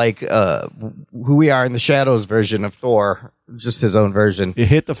made like Who We Are in the Shadows version of Thor, just his own version. It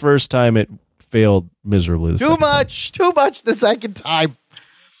hit the first time. It failed miserably. Too much the second time.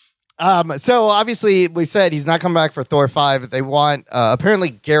 So obviously we said he's not coming back for Thor 5. They want apparently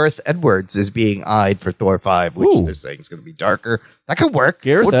Gareth Edwards is being eyed for Thor 5, which they're saying is going to be darker. That could work.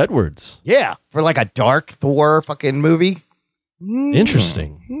 Gareth Edwards. Yeah, for like a dark Thor fucking movie.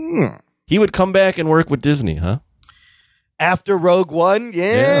 Interesting. He would come back and work with Disney, huh? After Rogue One,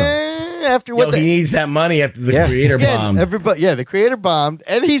 after what he needs that money after the creator bombed. The creator bombed,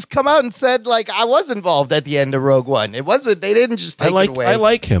 and he's come out and said like I was involved at the end of Rogue One. It wasn't. They didn't just take it away. I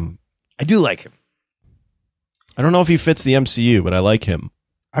like him. I do like him. I don't know if he fits the MCU, but I like him.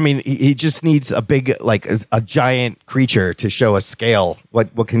 I mean, he just needs a big, like a giant creature to show a scale.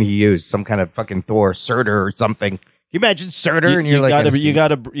 What can he use? Some kind of fucking Thor, Surtur or something. You imagine Surtur, and you're like, you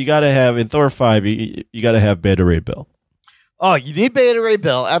gotta have in Thor 5. You gotta have Beta Ray Bill. Oh, you need Beta Ray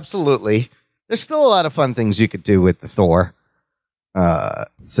Bill, absolutely. There's still a lot of fun things you could do with the Thor.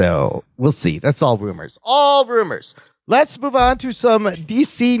 So we'll see. That's all rumors. All rumors. Let's move on to some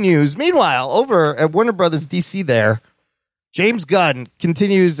DC news. Meanwhile, over at Warner Brothers DC there, James Gunn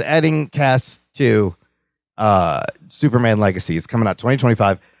continues adding casts to Superman Legacy. It's coming out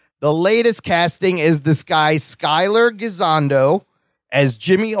 2025. The latest casting is this guy, Skylar Gisondo, as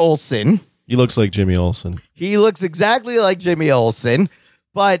Jimmy Olsen. He looks like Jimmy Olsen. He looks exactly like Jimmy Olsen.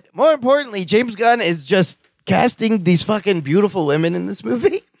 But more importantly, James Gunn is just casting these fucking beautiful women in this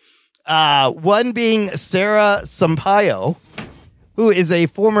movie. One being Sarah Sampaio, who is a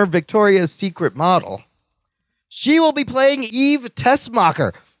former Victoria's Secret model. She will be playing Eve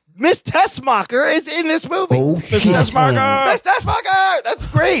Tessmacher. Miss Tessmacher is in this movie. Miss Tessmacher! Miss Tessmacher! That's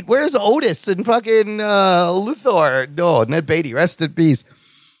great. Where's Otis and fucking Luthor? No, Ned Beatty, rest in peace.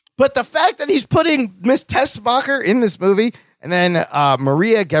 But the fact that he's putting Miss Tessmacher in this movie, and then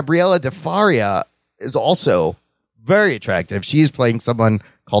Maria Gabriela de Faria is also very attractive. She is playing someone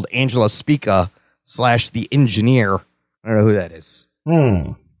called Angela Spica / the engineer. I don't know who that is.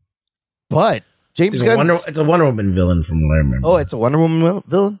 But James Gunn. It's a Wonder Woman villain from what I remember. Oh, it's a Wonder Woman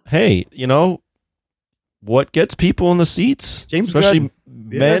villain? Hey, what gets people in the seats? James Especially Gunn.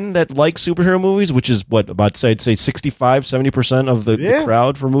 men that like superhero movies, which is what, about I'd say 65, 70% of the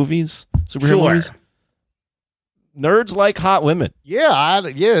crowd for movies, superhero movies. Nerds like hot women. Yeah,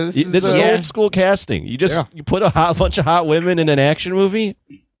 this is old school casting. You put a bunch of hot women in an action movie,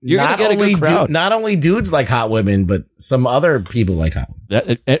 you're going to get a good crowd. Not only dudes like hot women, but some other people like hot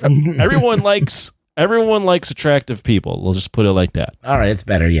women. Everyone likes attractive people. We'll just put it like that. All right, it's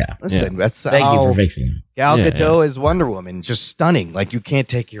better, yeah. Listen, that's Thank you for fixing it. Gal Gadot is Wonder Woman, just stunning. Like, you can't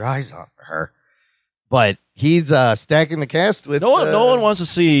take your eyes off of her. But he's stacking the cast with... No one wants to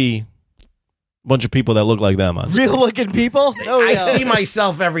see a bunch of people that look like them on screen. Real looking people? I see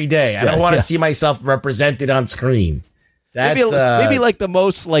myself every day. I don't want to see myself represented on screen. That's maybe like the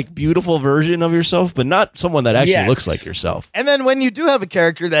most like beautiful version of yourself, but not someone that actually looks like yourself. And then when you do have a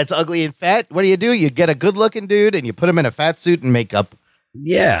character that's ugly and fat, what do? You get a good looking dude and you put him in a fat suit and makeup.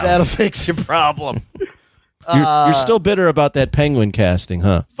 Yeah. That'll fix your problem. You're still bitter about that Penguin casting,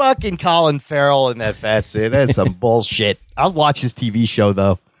 huh? Fucking Colin Farrell in that fat suit. That's some bullshit. I'll watch his TV show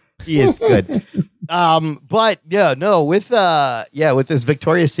though. He is good. But with this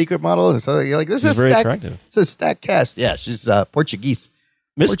Victoria's Secret model, and so you're like, this is very attractive. It's a stacked cast. Yeah, she's Portuguese.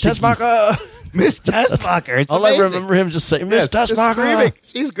 Miss Tessmacher. Miss Tessmacher. It's All amazing. I remember him just saying, Miss Tessmacher.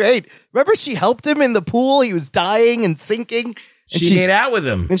 She's great. Remember, she helped him in the pool. He was dying and sinking. And she made out with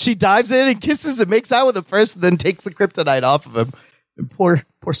him. And she dives in and kisses and makes out with him first, and then takes the kryptonite off of him. And poor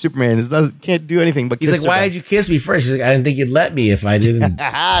Superman can't do anything but he's kiss like, why did you kiss me first? She's like, I didn't think you'd let me if I didn't.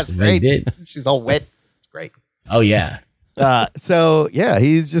 It's great. I did. She's all wet. Great. Oh, yeah.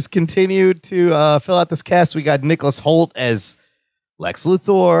 He's just continued to fill out this cast. We got Nicholas Hoult as Lex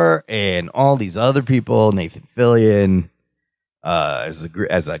Luthor and all these other people. Nathan Fillion as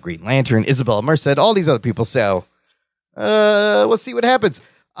a Green Lantern. Isabella Merced. All these other people. So we'll see what happens.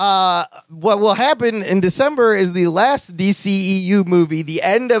 What will happen in December is the last DCEU movie, the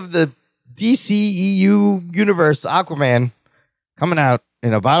end of the DCEU universe, Aquaman, coming out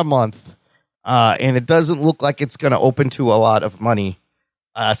in about a month. And it doesn't look like it's going to open to a lot of money.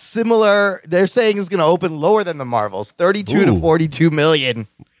 They're saying it's going to open lower than the Marvels, 32 to 42 million.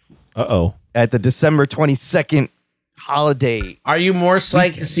 At the December 22nd holiday. Are you more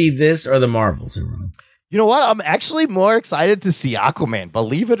psyched to see this or the Marvels? You know what? I'm actually more excited to see Aquaman,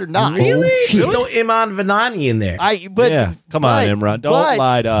 believe it or not. Really? There's no Iman Vellani in there. Come on, Imran. Don't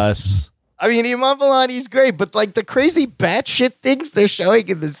lie to us. I mean, Iman Vellani's great, but like the crazy batshit things they're showing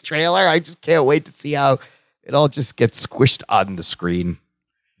in this trailer, I just can't wait to see how it all just gets squished on the screen.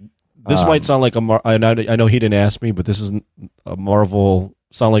 This might sound like I know he didn't ask me, but this is a Marvel.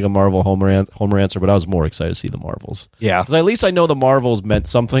 Sound like a Marvel homer answer, but I was more excited to see the Marvels. Yeah, because at least I know the Marvels meant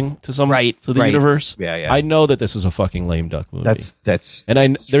something to the universe. Yeah. I know that this is a fucking lame duck movie. That's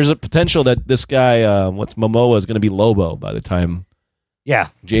there's a potential that this guy, Momoa, is going to be Lobo by the time. Yeah,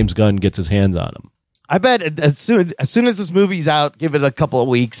 James Gunn gets his hands on him. I bet as soon as this movie's out, give it a couple of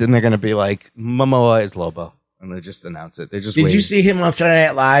weeks, and they're going to be like, Momoa is Lobo, and they just announce it. Did you see him on Saturday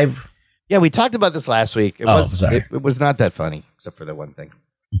Night Live? Yeah, we talked about this last week. It was not that funny, except for the one thing.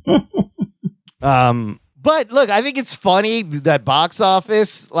 But look, I think it's funny that box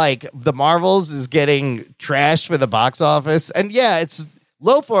office, like the Marvels, is getting trashed for the box office, and yeah, it's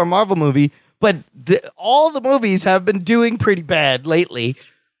low for a Marvel movie, but all the movies have been doing pretty bad lately.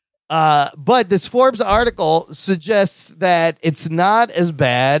 But this Forbes article suggests that it's not as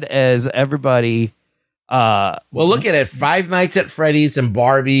bad as everybody. Well, look at it. Five Nights at Freddy's and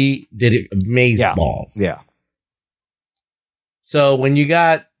Barbie did amazing balls. Yeah. So when you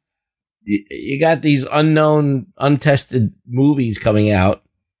got these unknown, untested movies coming out,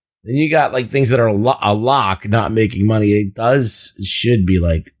 then you got like things that are a lock, not making money. It should be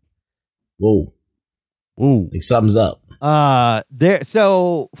like, whoa, like something's up.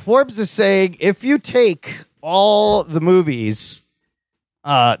 So Forbes is saying if you take all the movies,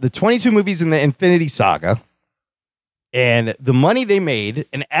 the 22 movies in the Infinity Saga, and the money they made,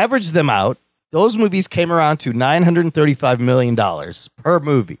 and average them out, those movies came around to $935 million per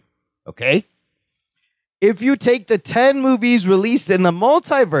movie. Okay? If you take the 10 movies released in the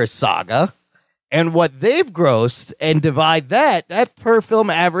Multiverse Saga and what they've grossed and divide that per film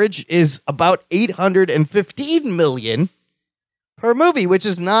average is about $815 million per movie, which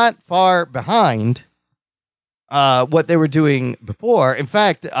is not far behind what they were doing before. In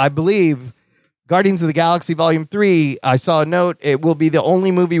fact, I believe Guardians of the Galaxy Volume 3, I saw a note. It will be the only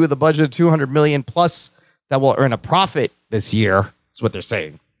movie with a budget of $200 million plus that will earn a profit this year. That's what they're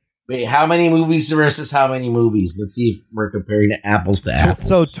saying. Wait, how many movies versus how many movies? Let's see if we're comparing to apples to apples.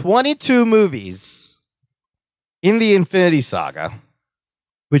 So 22 movies in the Infinity Saga,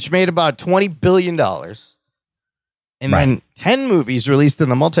 which made about $20 billion. And then 10 movies released in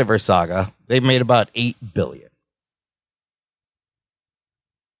the Multiverse Saga, they made about $8 billion.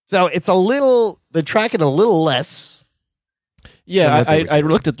 So it's a little, they're tracking a little less. Yeah, I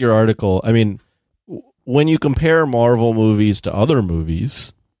looked at your article. I mean, when you compare Marvel movies to other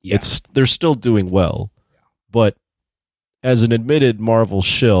movies, they're still doing well. But as an admitted Marvel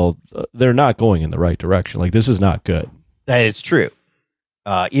shill, they're not going in the right direction. Like, this is not good. That is true.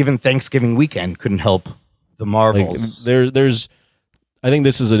 Even Thanksgiving weekend couldn't help the Marvels. Like, there's, I think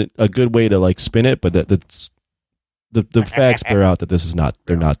this is a good way to like spin it, but that's the facts bear out that this is not.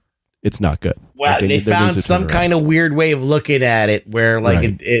 It's not good. Well, like they found some kind of weird way of looking at it where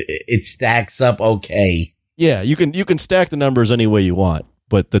like it stacks up okay. Yeah, you can stack the numbers any way you want,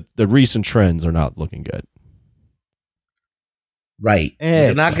 but the recent trends are not looking good. Right.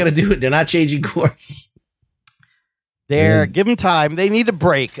 They're not going to do it. They're not changing course. Give them time. They need a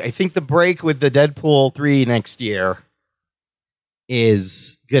break. I think the break with the Deadpool 3 next year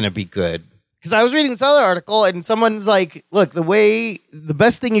is going to be good. Because I was reading this other article and someone's like, look, the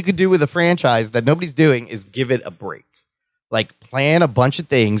best thing you could do with a franchise that nobody's doing is give it a break. Like, plan a bunch of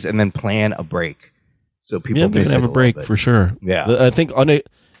things and then plan a break. So people can have a break for sure. Yeah. I think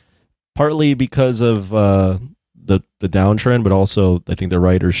partly because of the downtrend, but also I think the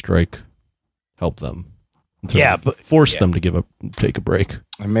writer's strike helped them. But force them to take a break.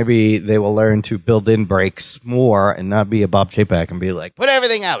 And maybe they will learn to build in breaks more and not be a Bob Chapek and be like, put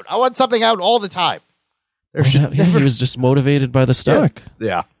everything out. I want something out all the time. He was just motivated by the stock.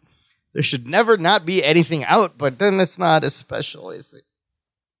 Yeah. There should never not be anything out, but then it's not as special, is it?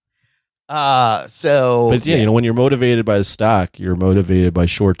 But when you're motivated by the stock, you're motivated by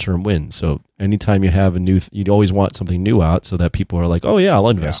short-term wins. So anytime you have you'd always want something new out so that people are like, oh yeah, I'll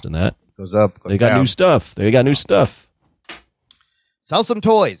invest in that. Goes up, goes They got down. new stuff. They got new stuff. Sell some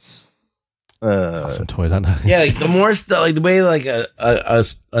toys. Sell some toys. Yeah, like the more stuff, like the way like a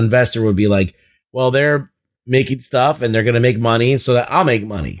investor would be like, well, they're making stuff and they're going to make money so that I'll make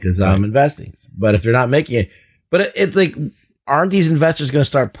money because I'm investing. But if they're not making it, but it's like, aren't these investors going to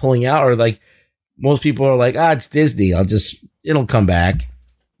start pulling out? Or like most people are like, it's Disney. It'll come back.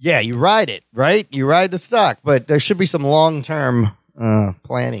 Yeah, you ride it, right? You ride the stock, but there should be some long-term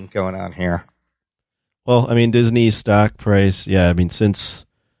planning going on here. Well, I mean, Disney's stock price, a lot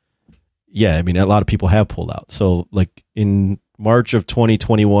of people have pulled out. So, like in March of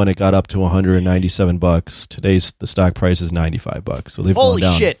 2021, it got up to $197. Today's the stock price is $95. So they've gone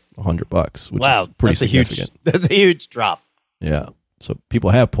down $100, which is pretty significant. That's a huge drop. Yeah. So people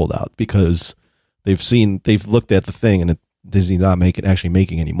have pulled out because they've looked at the thing and Disney's not actually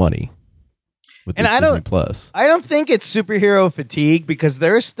making any money. And I don't think it's superhero fatigue because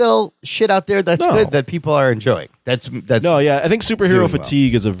there's still shit out there that's good that people are enjoying. I think superhero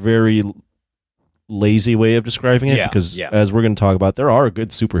fatigue is a very lazy way of describing it because as we're going to talk about, there are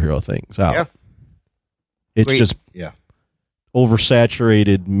good superhero things out. Yeah. It's just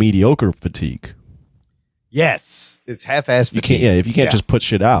oversaturated mediocre fatigue. Yes, it's half-assed fatigue. If you can't just put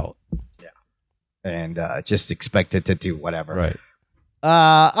shit out. Yeah. And just expect it to do whatever. Right.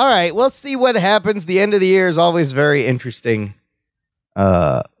 All right, we'll see what happens. The end of the year is always very interesting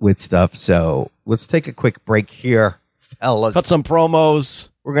with stuff. So let's take a quick break here, fellas. Cut some promos.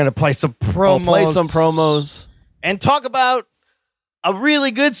 We're going to play some promos. And talk about a really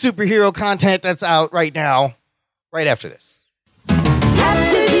good superhero content that's out right now, right after this.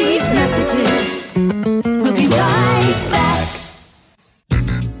 After these messages, we'll be right back.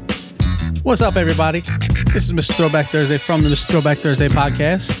 What's up, everybody? This is Mr. Throwback Thursday from the Mr. Throwback Thursday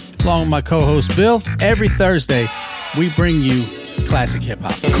podcast, along with my co-host Bill. Every Thursday, we bring you classic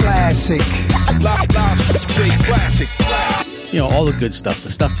hip-hop. Classic. You know, all the good stuff,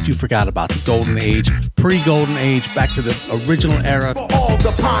 the stuff that you forgot about, the golden age, pre-golden age, back to the original era. For all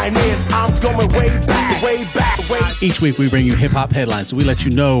the pioneers, I'm going way back, way back, way back. Each week, we bring you hip-hop headlines, so we let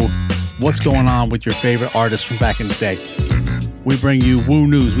you know what's going on with your favorite artists from back in the day. We bring you Wu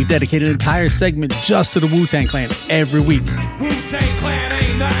News. We dedicate an entire segment just to the Wu-Tang Clan every week. Wu-Tang Clan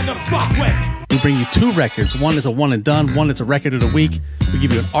ain't nothing to fuck with. We bring you 2 records. One is a one and done. One is a record of the week. We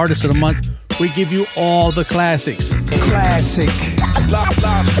give you an artist of the month. We give you all the classics. Classic.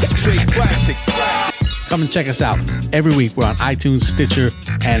 Straight classic. Come and check us out. Every week we're on iTunes, Stitcher,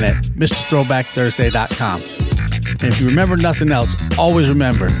 and at MrThrowbackThursday.com. And if you remember nothing else, always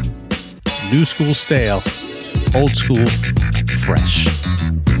remember, new school stale, old school fresh.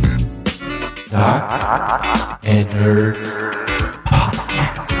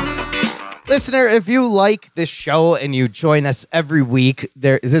 Listener, if you like this show and you join us every week,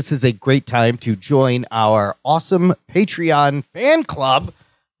 this is a great time to join our awesome Patreon fan club.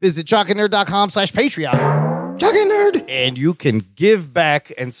 Visit jockandnerd.com/Patreon. Jock and Nerd. And you can give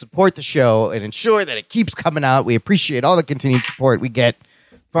back and support the show and ensure that it keeps coming out. We appreciate all the continued support we get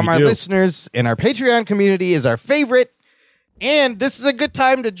from our listeners, and our Patreon community is our favorite. And this is a good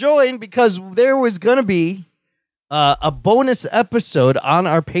time to join because there was going to be a bonus episode on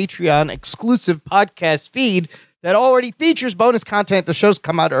our Patreon exclusive podcast feed that already features bonus content. The shows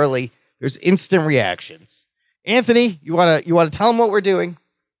come out early. There's instant reactions. Anthony, you want to tell them what we're doing?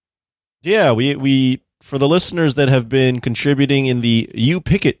 Yeah, we for the listeners that have been contributing in the You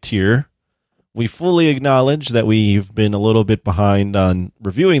Pick It tier, we fully acknowledge that we've been a little bit behind on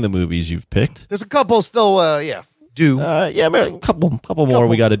reviewing the movies you've picked. There's a couple still, due. A couple more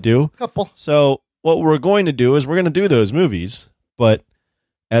we got to do. So what we're going to do is we're going to do those movies, but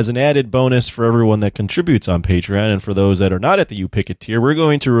as an added bonus for everyone that contributes on Patreon and for those that are not at the You Pick It tier, we're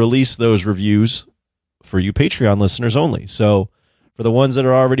going to release those reviews for you Patreon listeners only. So for the ones that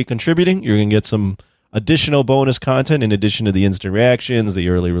are already contributing, you're going to get some additional bonus content in addition to the instant reactions, the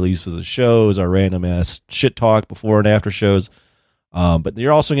early releases of shows, our random ass shit talk before and after shows. But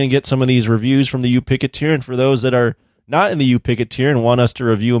you're also going to get some of these reviews from the You Pick It tier. And for those that are not in the You Pick It tier and want us to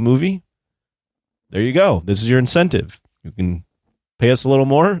review a movie, there you go. This is your incentive. You can pay us a little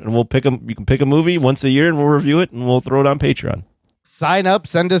more, and you can pick a movie once a year, and we'll review it, and we'll throw it on Patreon. Sign up,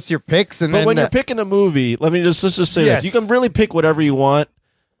 send us your picks, and but then when you're picking a movie, let's just say this: you can really pick whatever you want.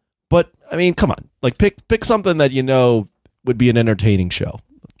 But I mean, come on, like pick something that you know would be an entertaining show.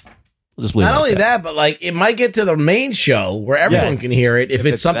 Just not only that, but like it might get to the main show where everyone can hear it if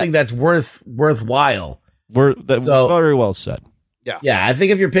it's something that's worthwhile. Very well said. Yeah. I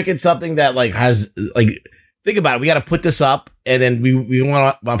think if you're picking something that like has like, think about it. We got to put this up, and then we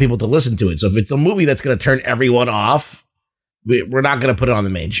want people to listen to it. So if it's a movie that's going to turn everyone off, we're not going to put it on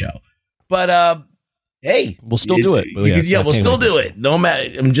the main show. But hey, we'll still do it. We'll still do it. No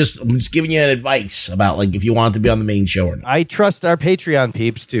matter. I'm just giving you advice about like if you want it to be on the main show or not. I trust our Patreon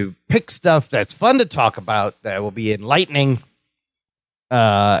peeps to pick stuff that's fun to talk about that will be enlightening.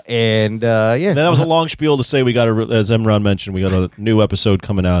 And that was a long spiel to say we got as Emron mentioned, we got a new episode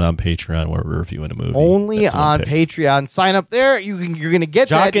coming out on Patreon where we're reviewing a movie. Only on Patreon. Sign up there. You're going to get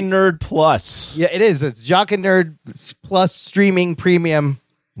Jock and Nerd Plus. Yeah, it is. It's Jock and Nerd Plus streaming premium.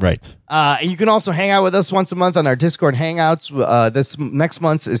 Right. And you can also hang out with us once a month on our Discord Hangouts. This next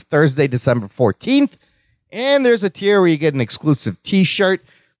month is Thursday, December 14th. And there's a tier where you get an exclusive t-shirt.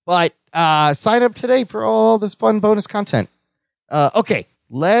 But sign up today for all this fun bonus content. Okay,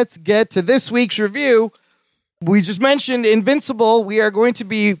 let's get to this week's review. We just mentioned Invincible. We are going to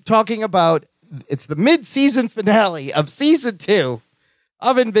be talking about, it's the mid-season finale of season 2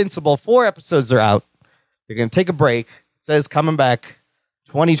 of Invincible. 4 episodes are out. They're going to take a break. It says coming back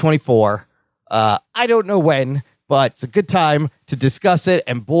 2024. I don't know when, but it's a good time to discuss it.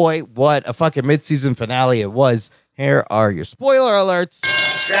 And boy, what a fucking mid-season finale it was. Here are your spoiler alerts.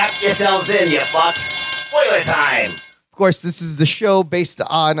 Strap yourselves in, you fucks. Spoiler time. Of course, this is the show based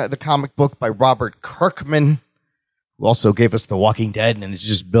on the comic book by Robert Kirkman, who also gave us The Walking Dead and has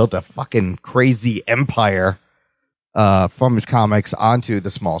just built a fucking crazy empire from his comics onto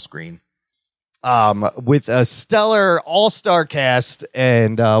the small screen. With a stellar all-star cast,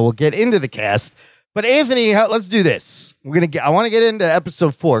 and we'll get into the cast. But Anthony, let's do this. I want to get into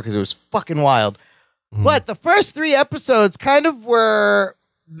episode 4 because it was fucking wild. But the first 3 episodes kind of were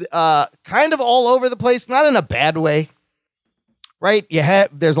kind of all over the place, not in a bad way. Right?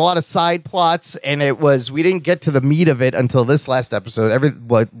 There's a lot of side plots, and we didn't get to the meat of it until this last episode.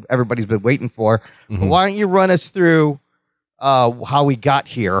 What everybody's been waiting for. Mm-hmm. But why don't you run us through how we got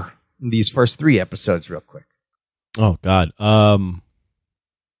here in these first 3 episodes real quick? Oh God. You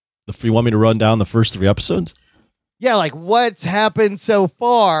want me to run down the first 3 episodes? Yeah, like what's happened so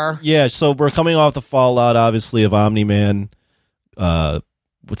far? Yeah, so we're coming off the fallout, obviously, of Omni-Man.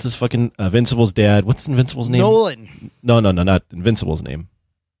 What's this fucking Invincible's dad? What's Invincible's name? Nolan. No, not Invincible's name.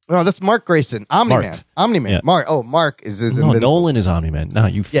 No, that's Mark Grayson. Omni-Man. Omni-Man. Yeah. Mark. Oh, Mark is No, Nolan is Omni-Man. No,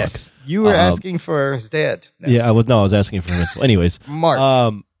 you fuck. Yes, you were asking for his dad. No. Yeah, I was asking for Invincible. Anyways,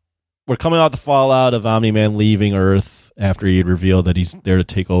 Mark. We're coming off the fallout of Omni-Man leaving Earth after he had revealed that he's there to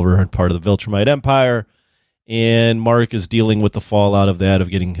take over part of the Viltrumite Empire. And Mark is dealing with the fallout of that, of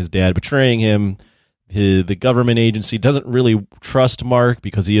getting his dad betraying him. The government agency doesn't really trust Mark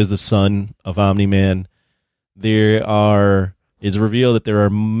because he is the son of Omni-Man. There are it's revealed that there are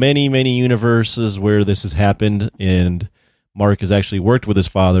many, many universes where this has happened, and Mark has actually worked with his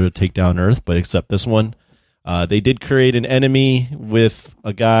father to take down Earth, but except this one. They did create an enemy with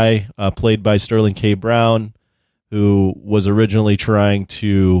a guy played by Sterling K. Brown, who was originally trying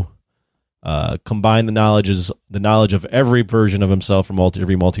to combine the knowledge of every version of himself from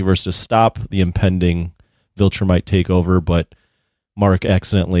every multiverse to stop the impending Viltrumite takeover, but Mark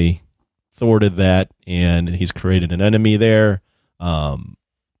accidentally thwarted that, and he's created an enemy there.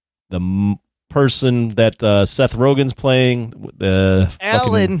 Person that Seth Rogen's playing,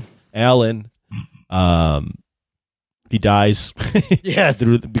 Alan, he dies. Yes,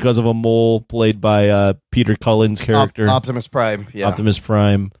 because of a mole played by Peter Cullen's character, Optimus Prime. Yeah, Optimus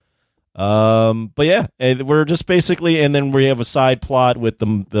Prime. But yeah, and we're just basically, and then we have a side plot with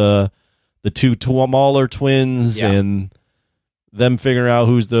the two Mauler twins and them figuring out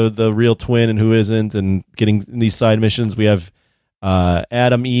who's the real twin and who isn't, and getting these side missions. We have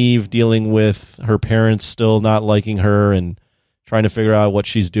Adam Eve dealing with her parents still not liking her and trying to figure out what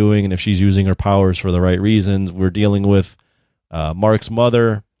she's doing and if she's using her powers for the right reasons. We're dealing with Mark's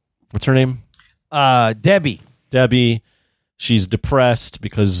mother. What's her name? Debbie. She's depressed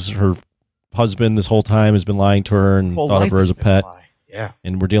because her husband this whole time has been lying to her and thought of her as a pet. Yeah.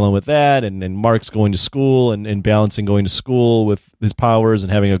 And we're dealing with that. And Mark's going to school and balancing going to school with his powers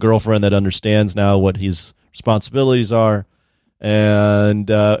and having a girlfriend that understands now what his responsibilities are. And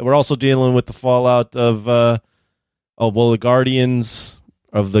we're also dealing with the fallout of, the Guardians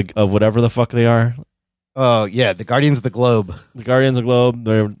of whatever the fuck they are. Oh, yeah, the Guardians of the Globe. The Guardians of the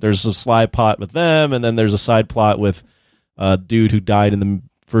Globe. There's a side plot with them, and then there's a side plot with a dude who died in the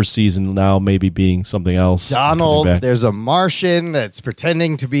first season, now maybe being something else. Donald, there's a Martian that's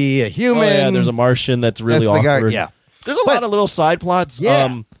pretending to be a human. Oh, yeah, there's a Martian that's really awkward. Yeah. There's a lot of little side plots.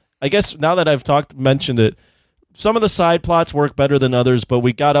 Yeah. I guess now that I've mentioned it, some of the side plots work better than others, but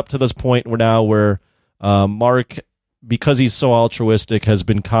we got up to this point where Mark, because he's so altruistic, has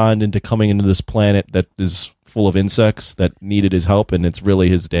been conned into coming into this planet that is full of insects that needed his help, and it's really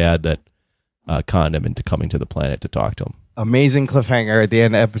his dad that conned him into coming to the planet to talk to him. Amazing cliffhanger at the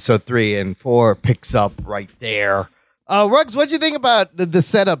end of episode 3, and 4 picks up right there. Ruggs, what'd you think about the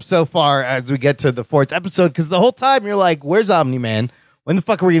setup so far as we get to the 4th episode? Because the whole time you're like, where's Omni-Man? When the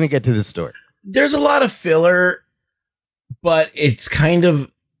fuck are we going to get to this story? There's a lot of filler, but it's kind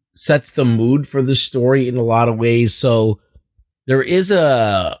of sets the mood for the story in a lot of ways. So there is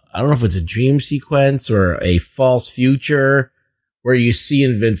I don't know if it's a dream sequence or a false future where you see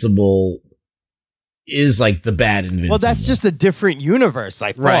Invincible is like the bad Invincible. Well, that's just a different universe,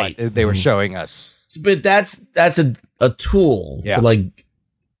 I thought they were showing us. But that's a tool to like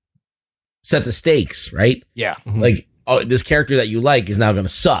set the stakes, right? Yeah. Like, this character that you like is now going to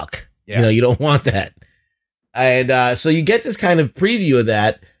suck. Yeah. You don't want that. And so you get this kind of preview of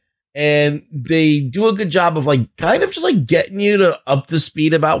that, and they do a good job of like kind of just like getting you to up to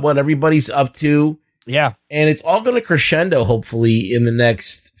speed about what everybody's up to. Yeah. And it's all going to crescendo, hopefully, in the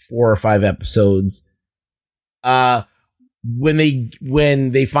next 4 or 5 episodes. When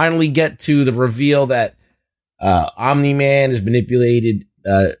they finally get to the reveal that Omni-Man has manipulated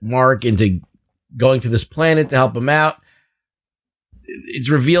Mark into going to this planet to help him out, it's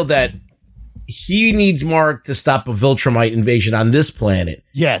revealed that he needs Mark to stop a Viltrumite invasion on this planet.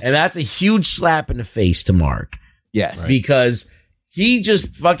 Yes. And that's a huge slap in the face to Mark. Yes. Because he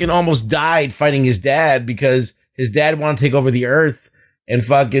just fucking almost died fighting his dad because his dad wanted to take over the Earth and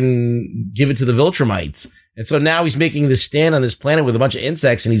fucking give it to the Viltrumites. And so now he's making this stand on this planet with a bunch of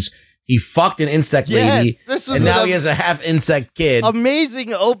insects, and he fucked an insect lady, and now he has a half insect kid.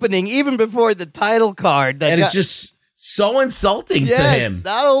 Amazing opening, even before the title card. And it's just so insulting to him.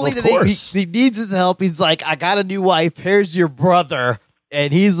 Not only that he needs his help, he's like, I got a new wife, here's your brother.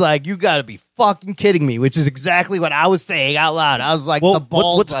 And he's like, you got to be fucking kidding me, which is exactly what I was saying out loud. I was like, the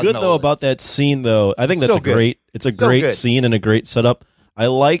balls. What's good though about that scene though, I think that's great scene and a great setup. I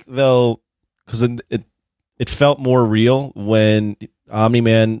like though, because it felt more real when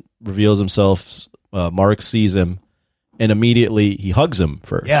Omni-Man reveals himself. Mark sees him, and immediately he hugs him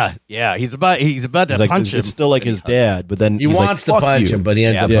first. Yeah. He's about to punch him. It's still like his dad, but then he wants to punch him, but he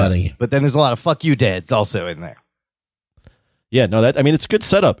ends up punching him. But then there's a lot of fuck you dads also in there. Yeah, no, it's a good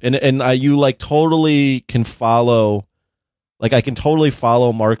setup, and you like totally can follow. Like I can totally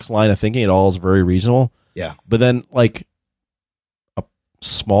follow Mark's line of thinking. It all is very reasonable. Yeah, but then like a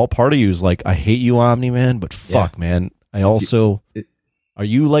small part of you is like, I hate you, Omni-Man, but fuck, man, are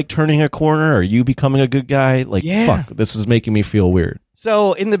you like turning a corner? Are you becoming a good guy? Like, fuck, this is making me feel weird.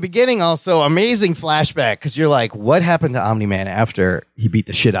 So in the beginning, also amazing flashback because you're like, what happened to Omni-Man after he beat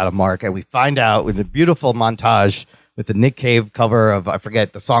the shit out of Mark? And we find out with a beautiful montage with the Nick Cave cover of, I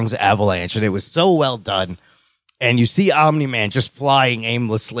forget, the song's Avalanche, and it was so well done. And you see Omni-Man just flying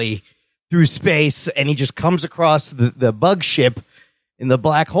aimlessly through space, and he just comes across the bug ship in the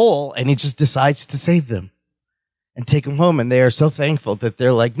black hole, and he just decides to save them and take them home. And they are so thankful that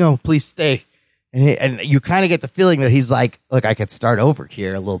they're like, no, please stay. And you kind of get the feeling that he's like, look, I could start over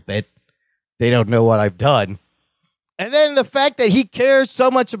here a little bit. They don't know what I've done. And then the fact that he cares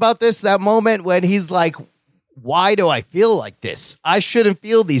so much about this, that moment when he's like, why do I feel like this? I shouldn't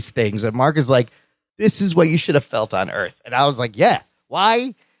feel these things. And Mark is like, this is what you should have felt on Earth. And I was like, yeah,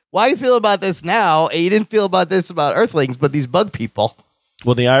 why you feel about this now? And you didn't feel about this about Earthlings, but these bug people.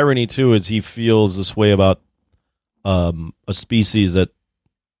 Well, the irony too is he feels this way about a species that,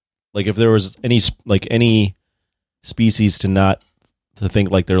 like, if there was any species to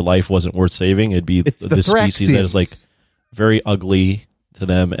think like their life wasn't worth saving, it'd be this species that is like very ugly to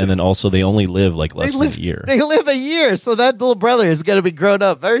them, and then also they only live like less than a year. They live a year, so that little brother is going to be grown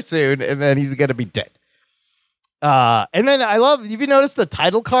up very soon, and then he's going to be dead. And then I love, if you notice the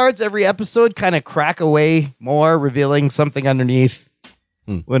title cards, every episode kind of crack away more, revealing something underneath.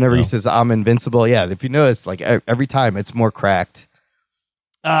 Whenever he says, I'm invincible. Yeah, if you notice, like every time it's more cracked.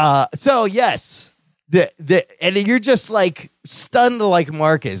 So yes, and you're just like stunned like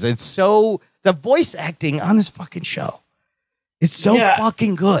Mark is. It's so, the voice acting on this fucking show is so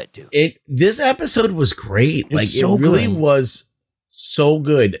fucking good, dude. This episode was great. It's like so it really good. was so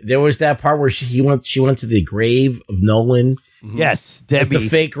good. There was that part where she went to the grave of Nolan. Yes, Debbie, Debbie. like the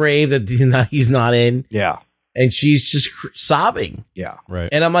fake grave that he's not in. Yeah. And she's just sobbing. Yeah. Right.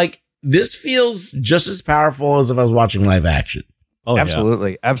 And I'm like, this feels just as powerful as if I was watching live action. Oh,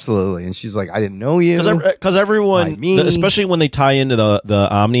 absolutely. Absolutely. And she's like, I didn't know you. Because everyone, especially when they tie into the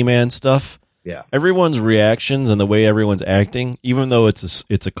Omni-Man stuff, yeah, everyone's reactions and the way everyone's acting, even though it's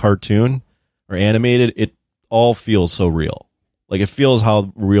a cartoon or animated, it all feels so real. Like, it feels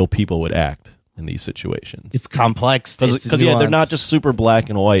how real people would act in these situations. It's complex. Because they're not just super black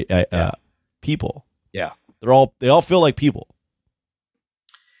and white people. Yeah. They all feel like people.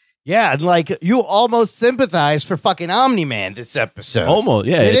 Yeah, and like you almost sympathize for fucking Omni-Man this episode. Almost,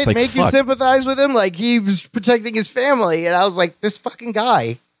 yeah. Did it's it like, make you sympathize with him? Like he was protecting his family, and I was like, this fucking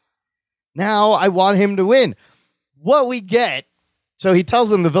guy. Now I want him to win. What we get, so he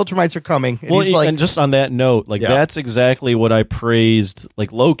tells them the Viltrumites are coming. And well, he's like, and just on that note, like that's exactly what I praised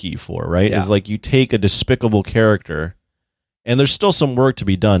like Loki for, right? Yeah. Is like you take a despicable character, and there's still some work to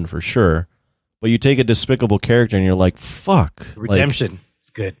be done for sure. But you take a despicable character and you're like, fuck. Redemption. Like,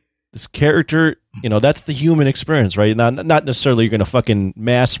 it's good. This character, that's the human experience, right? Not necessarily you're going to fucking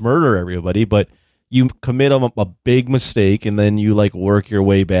mass murder everybody, but you commit a big mistake and then you like work your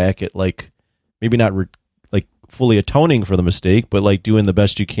way back at like, maybe not like fully atoning for the mistake, but like doing the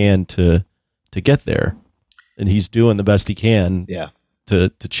best you can to get there. And he's doing the best he can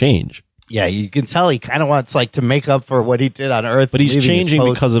to change. Yeah, you can tell he kind of wants like to make up for what he did on Earth. But he's changing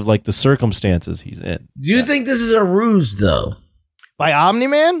because of like the circumstances he's in. Do you think this is a ruse though? By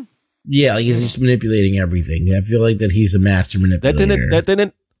Omni-Man? Yeah, like he's just manipulating everything. I feel like that he's a master manipulator. That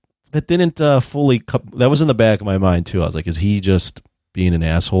didn't fully. That was in the back of my mind too. I was like, is he just being an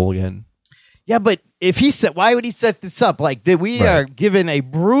asshole again? Yeah, but if he said, why would he set this up? Like that we are given a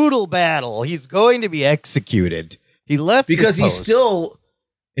brutal battle. He's going to be executed. He left because his he's post. still.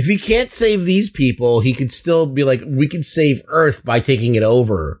 If he can't save these people, he could still be like, we can save Earth by taking it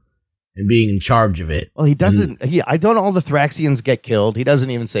over and being in charge of it. Well, he doesn't. I don't know all the Thraxians get killed. He doesn't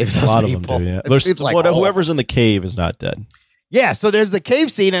even save those A lot people. of them do, yeah. It seems like Whoever's in the cave is not dead. Yeah, so there's the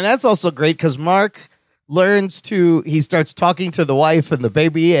cave scene, and that's also great because Mark he starts talking to the wife and the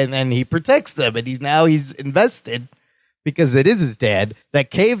baby, and then he protects them, and he's invested because it is his dad.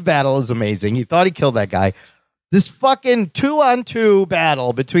 That cave battle is amazing. He thought he killed that guy. This fucking 2-on-2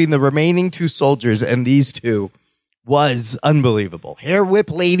 battle between the remaining two soldiers and these two was unbelievable. Hair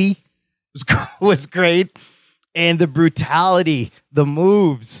whip lady was great. And the brutality, the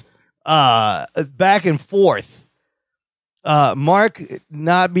moves, back and forth. Mark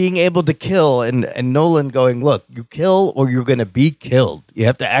not being able to kill and Nolan going, look, you kill or you're going to be killed. You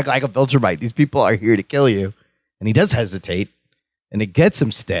have to act like a Viltrumite. These people are here to kill you. And he does hesitate and it gets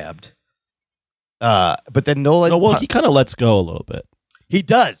him stabbed. But then Nolan... he kind of lets go a little bit. He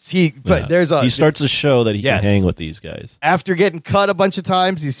does. He starts to show that he can hang with these guys. After getting cut a bunch of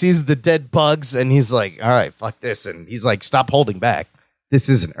times, he sees the dead bugs, and he's like, all right, fuck this. And he's like, stop holding back. This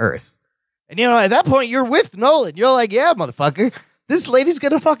isn't Earth. And, at that point, you're with Nolan. You're like, yeah, motherfucker. This lady's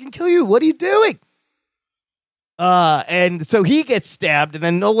going to fucking kill you. What are you doing? And so he gets stabbed, and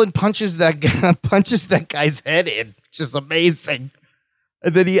then Nolan punches that guy's head in, which is amazing.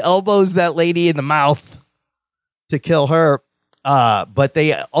 And then he elbows that lady in the mouth to kill her. But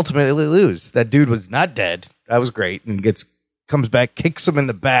they ultimately lose. That dude was not dead. That was great. And comes back, kicks him in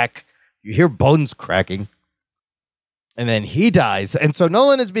the back. You hear bones cracking. And then he dies. And so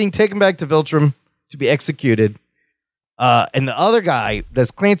Nolan is being taken back to Viltrum to be executed. And the other guy,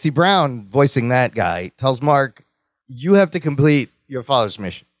 that's Clancy Brown voicing that guy, tells Mark, you have to complete your father's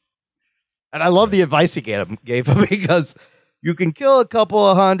mission. And I love the advice he gave him because you can kill a couple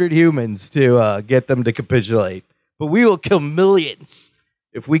of hundred humans to get them to capitulate, but we will kill millions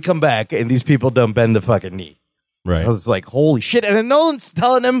if we come back and these people don't bend the fucking knee. Right. I was like, holy shit. And then Nolan's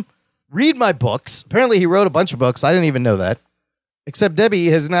telling him, read my books. Apparently he wrote a bunch of books. I didn't even know that. Except Debbie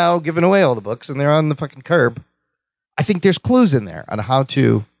has now given away all the books and they're on the fucking curb. I think there's clues in there on how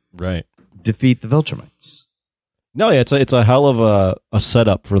to defeat the Viltrumites. No, yeah, it's a hell of a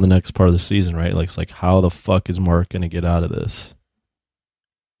setup for the next part of the season, right? Like, it's like, how the fuck is Mark going to get out of this?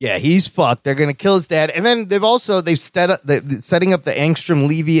 Yeah, he's fucked. They're going to kill his dad. And then they've setting up the Angstrom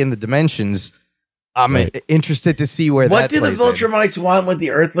Levy and the Dimensions. I'm interested to see where what that do the Viltrumites want with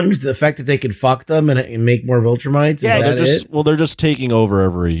the Earthlings? The fact that they can fuck them and make more Viltrumites? Yeah, they're just taking over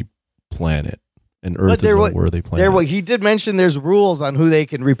every planet. And Earth is a worthy planet. He did mention there's rules on who they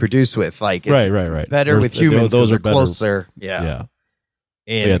can reproduce with. Like, it's right. better Earth, with humans because they're better. closer. Yeah.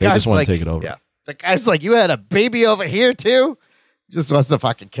 And they just want to take it over. Yeah. The guy's like, you had a baby over here too? Just wants to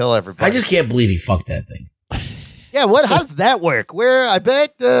fucking kill everybody. I just can't believe he fucked that thing. Yeah, how does that work? Where, I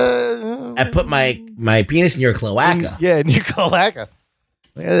bet... I put my penis in your cloaca. In your cloaca.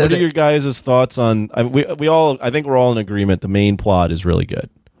 What are your guys' thoughts on... I think we're all in agreement the main plot is really good.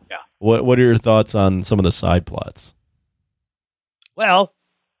 Yeah. What are your thoughts on some of the side plots? Well,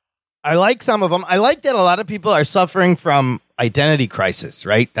 I like some of them. I like that a lot of people are suffering from identity crisis,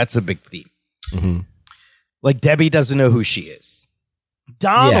 right? That's a big theme. Mm-hmm. Like, Debbie doesn't know who she is.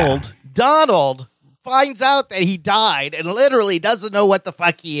 Donald finds out that he died and literally doesn't know what the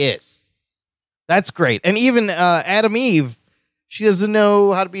fuck he is. That's great. And even Adam Eve, she doesn't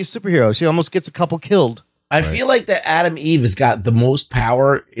know how to be a superhero. She almost gets a couple killed. I feel like that Adam Eve has got the most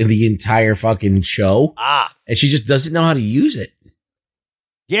power in the entire fucking show. And she just doesn't know how to use it.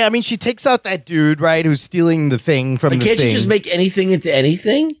 Yeah, I mean, she takes out that dude, right, who's stealing the thing from the thing. Can't she just make anything into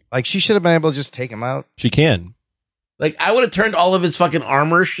anything? Like, she should have been able to just take him out. She can. Like, I would have turned all of his fucking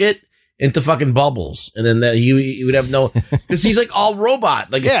armor shit into fucking bubbles. And then that he would have no... Because he's like all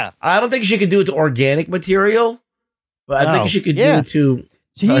robot. Like, yeah. I don't think she could do it to organic material. But I think she could do it to...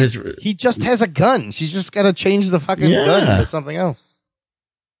 He just has a gun. She's just got to change the fucking gun into something else.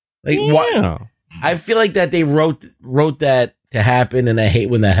 Like, what? I feel like that they wrote that to happen, and I hate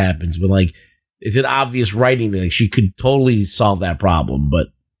when that happens. But like, it's an obvious writing that like, she could totally solve that problem, but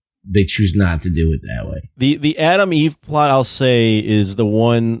they choose not to do it that way. The Adam Eve plot, I'll say, is the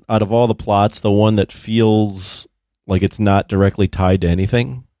one out of all the plots, the one that feels like it's not directly tied to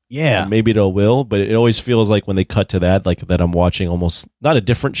anything. Yeah. Maybe it will, but it always feels like when they cut to that, like that I'm watching almost not a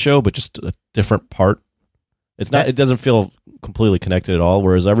different show, but just a different part. It's not. It doesn't feel completely connected at all.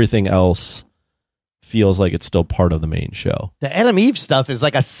 Whereas everything else feels like it's still part of the main show. The Adam Eve stuff is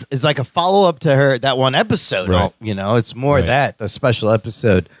like a follow up to her that one episode. Right. You know, it's more the special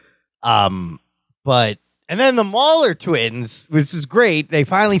episode. But and then the Mauler twins, which is great. They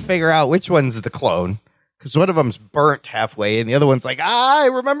finally figure out which one's the clone. Because one of them's burnt halfway, and the other one's like, I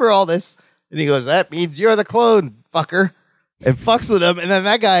remember all this. And he goes, that means you're the clone, fucker. And fucks with him. And then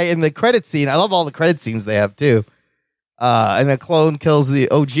that guy in the credit scene, I love all the credit scenes they have, too. And the clone kills the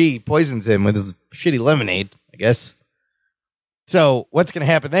OG, poisons him with his shitty lemonade, I guess. So what's going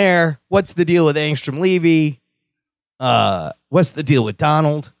to happen there? What's the deal with Angstrom Levy? What's the deal with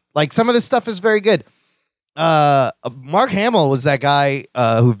Donald? Like, some of this stuff is very good. Mark Hamill was that guy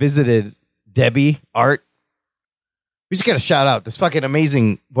who visited Debbie, Art. We just got to shout out this fucking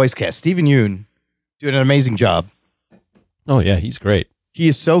amazing voice cast. Stephen Yeun doing an amazing job. Oh, yeah, he's great. He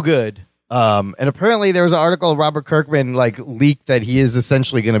is so good. And apparently there was an article Robert Kirkman leaked that he is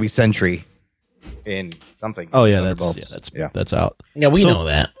essentially going to be Sentry in something. Oh, yeah, that's out. Yeah, we know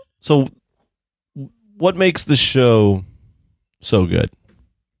that. So what makes the show so good?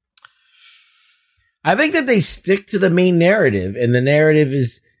 I think that they stick to the main narrative, and the narrative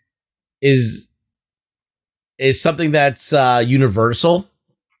is something that's universal.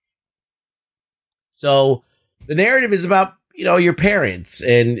 So the narrative is about, your parents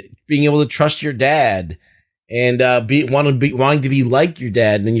and being able to trust your dad and wanting to be like your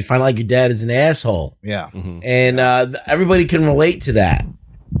dad. And then you find out like your dad is an asshole. Yeah. Mm-hmm. And everybody can relate to that.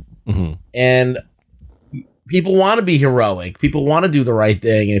 Mm-hmm. And people want to be heroic. People want to do the right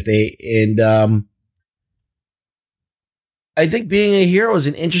thing. I think being a hero is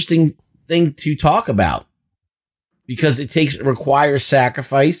an interesting thing to talk about. because it requires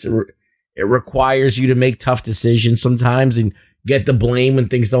sacrifice. It requires you to make tough decisions sometimes and get the blame when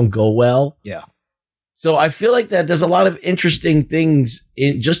things don't go well. Yeah. So I feel like that there's a lot of interesting things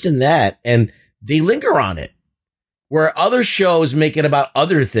in that, and they linger on it. Where other shows make it about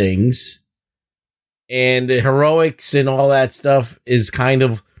other things, and the heroics and all that stuff is kind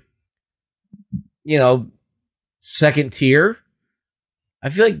of, second tier. I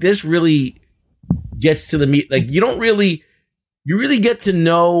feel like this really gets to the meat. Like you really get to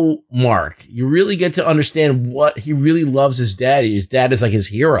know Mark. You really get to understand what he really loves his dad. His dad is like his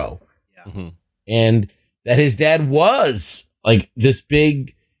hero. Yeah. Mm-hmm. And that his dad was like this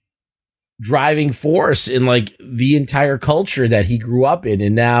big driving force in like the entire culture that he grew up in.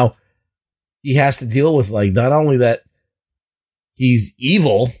 And now he has to deal with like, not only that he's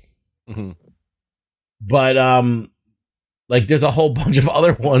evil, Mm-hmm. but, like there's a whole bunch of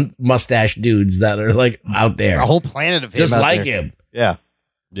other mustache dudes that are like out there. A whole planet of him just out like there. him. Yeah.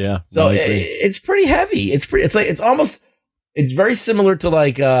 Yeah. So I agree. it's pretty heavy. It's very similar to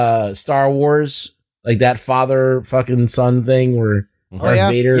like Star Wars, like that father fucking son thing where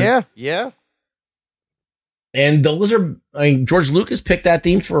Darth Vader. Yeah. And those are, George Lucas picked that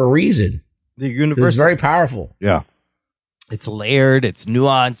theme for a reason. The It's universe. very powerful. Yeah. It's layered. It's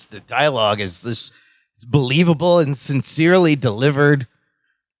nuanced. The dialogue is this. It's believable and sincerely delivered.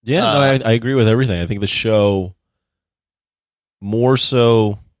 Yeah, I agree with everything. I think the show more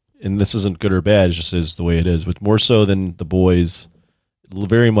so, and this isn't good or bad, it just is the way it is, but more so than The Boys,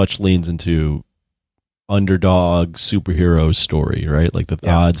 very much leans into underdog superhero story, right? Like the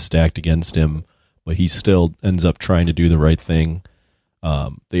odds stacked against him, but he still ends up trying to do the right thing.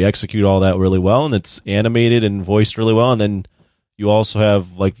 They execute all that really well, and it's animated and voiced really well. And then you also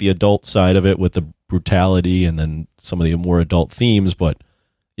have like the adult side of it with the brutality and then some of the more adult themes. But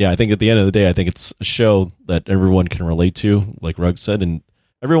yeah, I think at the end of the day, I think it's a show that everyone can relate to, like Rugg said, and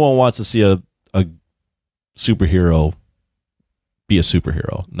everyone wants to see a superhero be a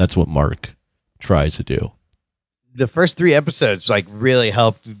superhero. And that's what Mark tries to do. The first 3 episodes like really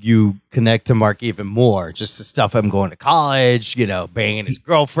helped you connect to Mark even more. Just the stuff of him going to college, banging his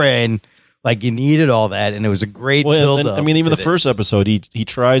girlfriend. Like you needed all that, and it was a great build up. I mean, even the first episode, he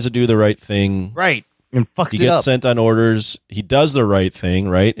tries to do the right thing, right, and fucks he it gets up. sent on orders. He does the right thing,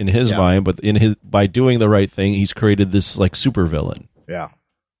 right, in his mind, but by doing the right thing, he's created this like supervillain. Yeah.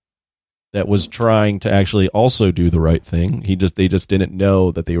 That was trying to actually also do the right thing. They just didn't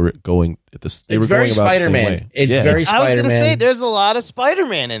know that they were going at this. They It's were very going about Spider-Man. the same way. It's very I was going to say Spider-Man. there's a lot of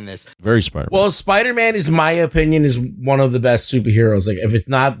Spider-Man in this. Very Spider-Man. Well, Spider-Man is, my opinion, is one of the best superheroes. Like, if it's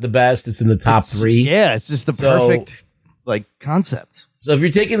not the best, it's in the top 3. Yeah, it's just the perfect like concept. So if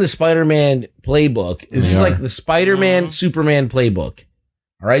you're taking the Spider-Man playbook, it's just like the Spider-Man Superman playbook.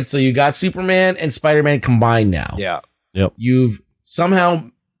 All right, so you got Superman and Spider-Man combined now. Yeah. Yep. You've somehow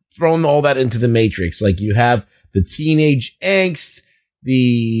thrown all that into the Matrix. Like you have the teenage angst,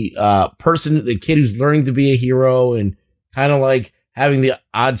 the the kid who's learning to be a hero and kind of like having the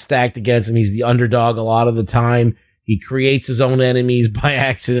odds stacked against him. He's the underdog a lot of the time. He creates his own enemies by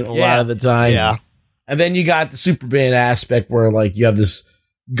accident a lot of the time. Yeah. And then you got the Superman aspect where like you have this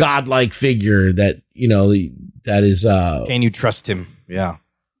godlike figure that, that is, Can you trust him? Yeah.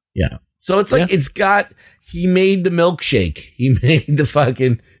 yeah. So it's like, he made the milkshake. He made the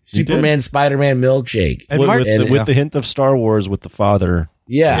fucking Superman, Spider-Man milkshake. And with the hint of Star Wars with the father.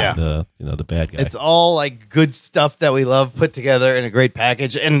 Yeah. The bad guy. It's all like good stuff that we love put together in a great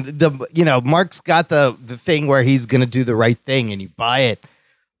package. And Mark's got the thing where he's going to do the right thing and you buy it.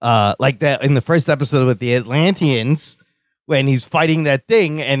 Like that in the first episode with the Atlanteans when he's fighting that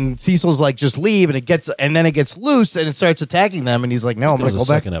thing and Cecil's like, just leave. And then it gets loose and it starts attacking them. And he's like, no, I'm going to go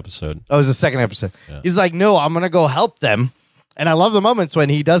back. Second episode. Oh, it was the second episode. Yeah. He's like, no, I'm going to go help them. And I love the moments when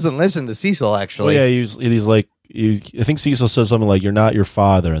he doesn't listen to Cecil, actually. Well, yeah, he's like, I think Cecil says something like, "You're not your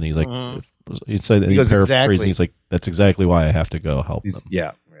father," and he's like, he said, he goes, paraphrasing, exactly. he's like, "That's exactly why I have to go help them."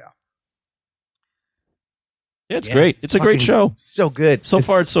 Yeah. Yeah, it's great. It's a great show. So good. So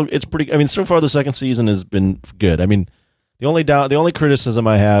far, it's pretty. I mean, so far the second season has been good. I mean, the only criticism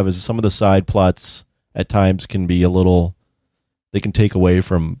I have is some of the side plots at times can be a little. They can take away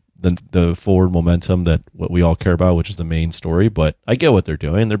from the forward momentum that what we all care about, which is the main story. But I get what they're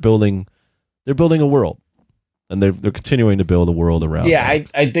doing. They're building a world, and they're continuing to build a world around. Yeah, them.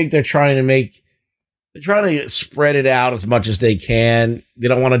 I think they're trying to spread it out as much as they can. They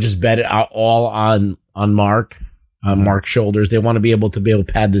don't want to just bet it out all on Mark's shoulders. They want to be able to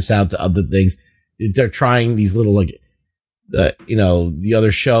pad this out to other things. They're trying these little the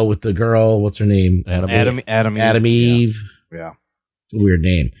other show with the girl. What's her name? Adam Eve. Yeah. It's a weird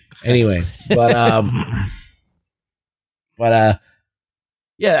name. Anyway, but But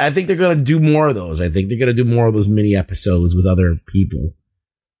yeah, I think they're going to do more of those. I think they're going to do more of those mini episodes with other people.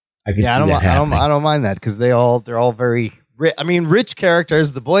 I can see that happening. I don't mind that because they're all very. I mean, rich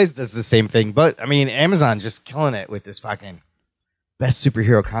characters. The Boys does the same thing, but I mean, Amazon just killing it with this fucking best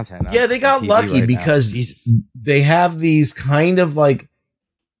superhero content. Yeah, they got lucky because they have these kind of like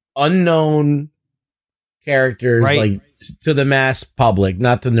unknown characters, like to the mass public,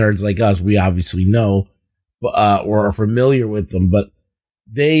 not to nerds like us. We obviously know or are familiar with them, but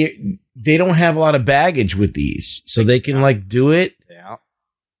they don't have a lot of baggage with these, so they can like do it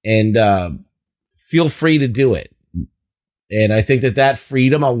and feel free to do it. And I think that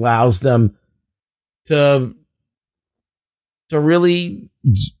freedom allows them to really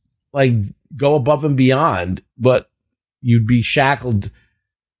like go above and beyond, but you'd be shackled.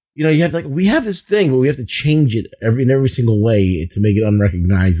 You know, you have to, like, we have this thing, but we have to change it in every single way to make it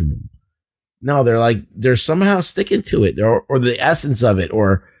unrecognizable. No, they're somehow sticking to it, or the essence of it,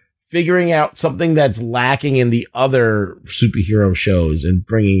 or figuring out something that's lacking in the other superhero shows and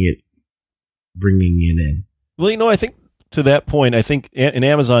bringing it in. Well, you know, I think to that point, I think and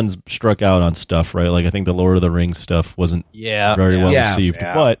Amazon's struck out on stuff, right? Like I think the Lord of the Rings stuff wasn't very well received,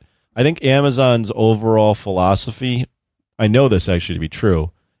 but I think Amazon's overall philosophy, I know this actually to be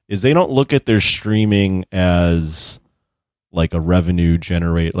true, is they don't look at their streaming as like a revenue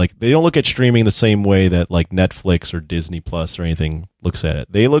generate. Like they don't look at streaming the same way that like Netflix or Disney Plus or anything looks at it.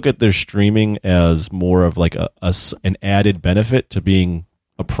 They look at their streaming as more of like an added benefit to being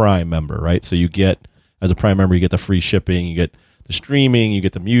a Prime member, right? So you get, as a Prime member, you get the free shipping, you get the streaming, you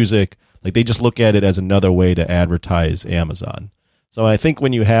get the music. Like they just look at it as another way to advertise Amazon. So I think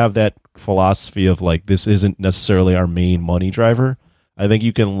when you have that philosophy of like, this isn't necessarily our main money driver, I think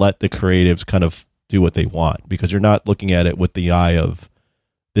you can let the creatives kind of do what they want, because you're not looking at it with the eye of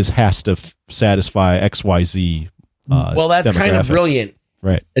this has to satisfy XYZ. Well, that's kind of brilliant.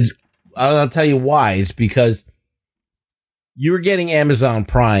 Right. I'll tell you why. It's because you're getting Amazon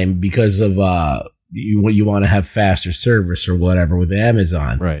Prime because of you want to have faster service or whatever with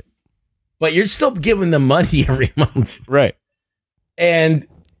Amazon. Right. But you're still giving them money every month. Right. And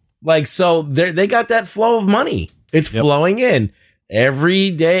like, so they got that flow of money. It's flowing in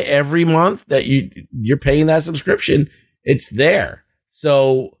every day, every month that you're paying that subscription. It's there.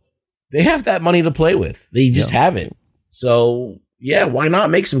 So they have that money to play with. They just have it. So yeah, why not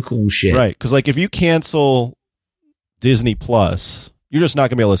make some cool shit? Right. Because like if you cancel Disney Plus, you're just not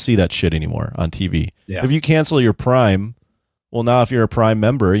gonna be able to see that shit anymore on TV. Yeah. If you cancel your Prime, well, now if you're a Prime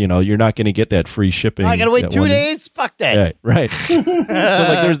member, you know you're not going to get that free shipping. I gotta wait 2 days. Fuck that. Right. So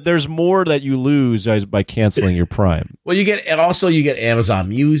like, there's more that you lose by canceling your Prime. Well, you get Amazon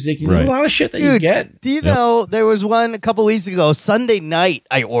Music. There's a lot of shit that you get. Do you know there was one a couple weeks ago? Sunday night,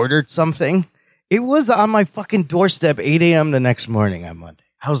 I ordered something. It was on my fucking doorstep 8 a.m. the next morning on Monday.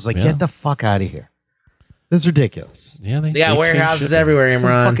 I was like, get the fuck out of here. This is ridiculous. Yeah, they warehouses everywhere, Imran.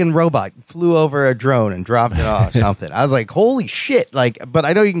 Some fucking robot flew over a drone and dropped it off something. I was like, holy shit. Like, but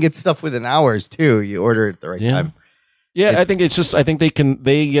I know you can get stuff within hours too. You order it at the right time. Yeah, I think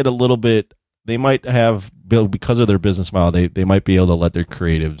they get a little bit, they might have, because of their business model, they might be able to let their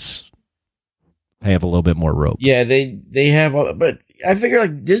creatives have a little bit more rope. Yeah, they have, but I figure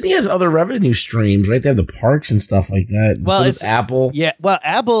like Disney has other revenue streams, right? They have the parks and stuff like that. Well, it's Apple. Yeah, well,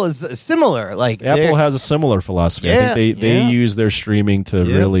 Apple is similar. Like Apple has a similar philosophy. I think they use their streaming to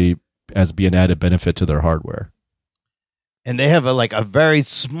really be an added benefit to their hardware. And they have a very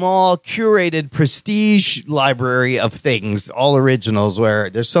small, curated prestige library of things, all originals, where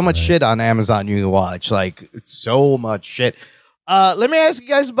there's so much shit on Amazon you can watch. Like, it's so much shit. Let me ask you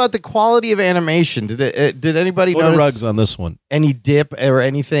guys about the quality of animation. Did anybody notice rugs on this one? Any dip or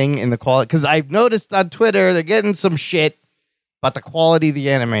anything in the quality? Because I've noticed on Twitter they're getting some shit about the quality of the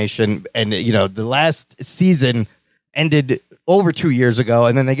animation. And the last season ended over 2 years ago,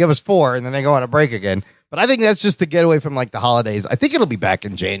 and then they give us 4, and then they go on a break again. But I think that's just to get away from like the holidays. I think it'll be back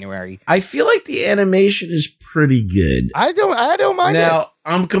in January. I feel like the animation is pretty good. I don't mind it. Now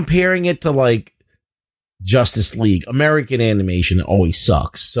I'm comparing it to like Justice League. American animation always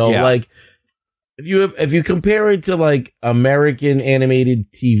sucks. So like if you compare it to like American animated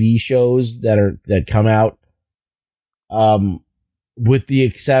TV shows that come out, with the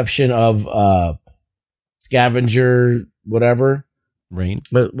exception of Scavenger whatever Rain.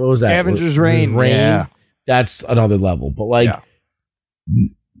 What was that? Scavenger's Rain. Yeah. That's another level. But like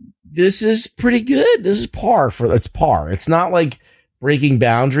this is pretty good. This is par. It's not like breaking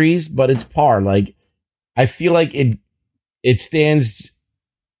boundaries, but it's par. Like I feel like it stands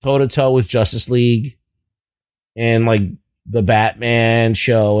toe to toe with Justice League and like the Batman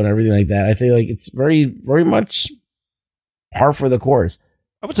show and everything like that. I feel like it's very, very much par for the course.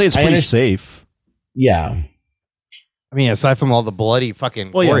 I would say it's pretty safe. Yeah. I mean, aside from all the bloody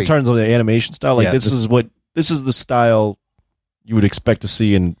fucking. Well, yeah, gory- in terms of the animation style, like Yeah, this is the style you would expect to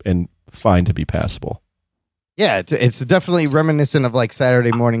see and find to be passable. Yeah, it's definitely reminiscent of like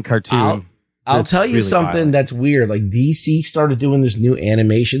Saturday morning cartoon. I'll It's tell you really something violent. that's weird. Like DC started doing this new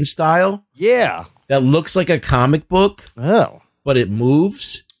animation style Yeah. that looks like a comic book, Oh. but it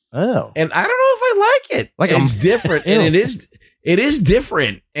moves. Oh. And I don't know if I like it. Like it's different, and it is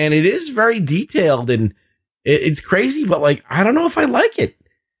different, and it is very detailed, and it's crazy. But like, I don't know if I like it.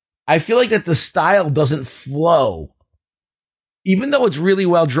 I feel like that the style doesn't flow, even though it's really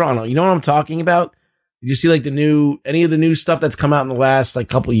well drawn. You know what I'm talking about? Did you see like any of the new stuff that's come out in the last like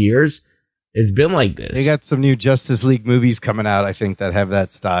couple years? It's been like this. They got some new Justice League movies coming out, I think, that have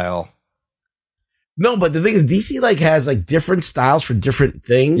that style. No, but the thing is, DC like has like different styles for different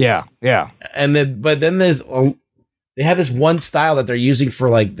things. Yeah, yeah. And then, but then they have this one style that they're using for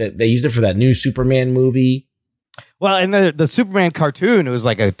like that. They used it for that new Superman movie. Well, and the Superman cartoon, it was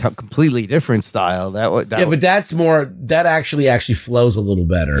like a completely different style. But that's more that actually flows a little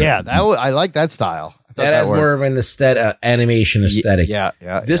better. Yeah, I like that style. I thought That has more worked. of an animation aesthetic. Yeah.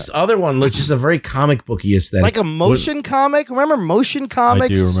 This other one looks just a very comic booky aesthetic, Like a motion comic. Remember motion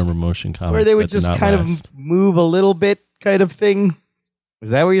comics? I do remember motion comics. Where they would that did just not kind last. of move a little bit kind of thing.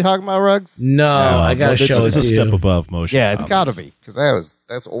 Is that what you're talking about, Ruggs? No, I gotta show it It's to a you. step above motion. Yeah, it's comics. got to be because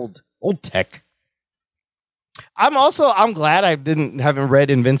that's old tech. I'm glad I haven't read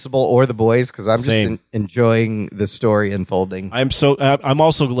Invincible or The Boys because I'm Same. just enjoying the story unfolding. I'm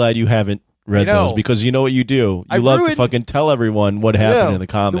also glad you haven't read I know. those because you know what you do. I You love to ruined- fucking tell everyone what happened in the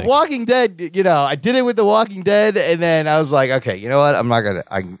comic. The Walking Dead, I did it with The Walking Dead, and then I was like, okay, you know what?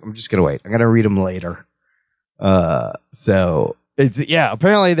 I'm just gonna wait. I'm gonna read them later. So it's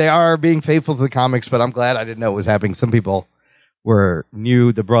apparently they are being faithful to the comics, but I'm glad I didn't know what was happening. Some people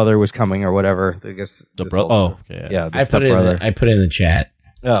knew the brother was coming or whatever. I guess The this brother. also- Oh, okay. yeah, the I put it. stepbrother. I put it in the chat.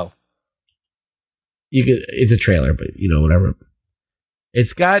 Oh, You could. It's a trailer, but whatever.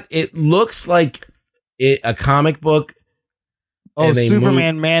 It looks like a comic book. and they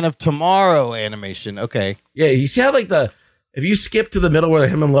Superman Man of Tomorrow animation. Okay, Yeah, you see how if you skip to the middle where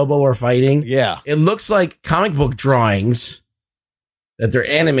him and Lobo are fighting, yeah, it looks like comic book drawings that they're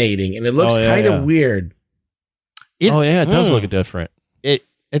animating, and it looks Oh, yeah, kind of yeah. weird. It does look different.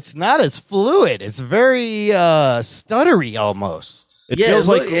 It's not as fluid. It's very stuttery almost. It Yeah, feels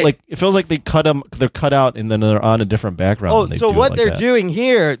look, it feels like they cut them. They're cut out and then they're on a different background. Oh, when they so do it what like they're that. doing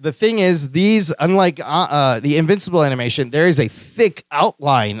here, the thing is, these, unlike the Invincible animation, there is a thick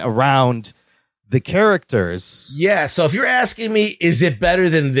outline around the characters. Yeah, so if you're asking me, is it better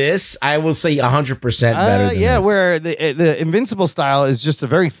than this? I will say 100% better than this. Where the Invincible style is just a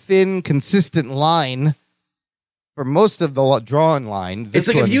very thin, consistent line for most of the drawn line. It's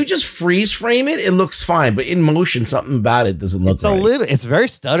like if you just freeze frame it, it looks fine, but in motion, something about it doesn't look right. It's very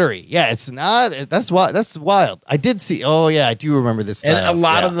stuttery. Yeah, it's not. That's wild. I did see. Oh yeah, I do remember this. And a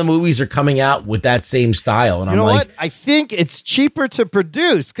lot of the movies are coming out with that same style, and You I'm know like, what? I think it's cheaper to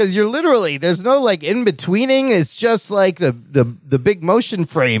produce because you're literally there's no like in betweening. It's just like the big motion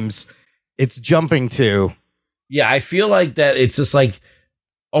frames. It's jumping to. yeah, I feel like that it's just like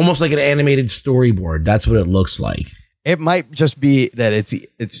almost like an animated storyboard. That's what it looks like. It might just be that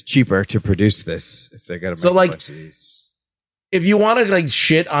it's cheaper to produce this if they're gonna make So, like, a bunch of these. If you want to like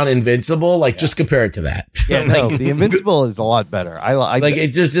shit on Invincible, like just compare it to that. Yeah, no, the Invincible is a lot better. I like it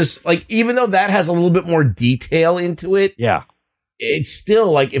just like even though that has a little bit more detail into it, yeah. it's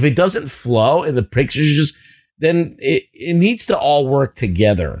still like if it doesn't flow and the pictures just then it needs to all work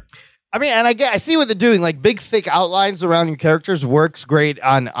together. I mean, and I see what they're doing. Like big, thick outlines around your characters works great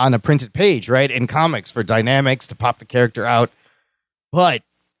on a printed page, right? In comics for dynamics to pop the character out. But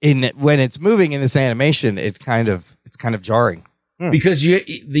when it's moving in this animation, it's kind of jarring Because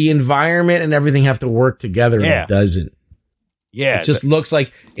the environment and everything have to work together and Yeah. it doesn't. Yeah, It just looks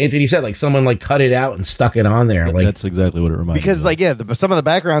like Anthony said, like someone like cut it out and stuck it on there. Like That's exactly what it reminds because me of. some of the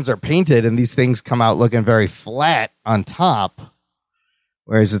backgrounds are painted and these things come out looking very flat on top.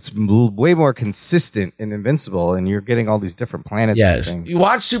 Whereas it's way more consistent in Invincible, and you're getting all these different planets. yes, and things. you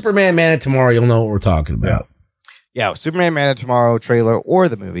watch Superman Man of Tomorrow, you'll know what we're talking about. Yeah, Superman Man of Tomorrow trailer or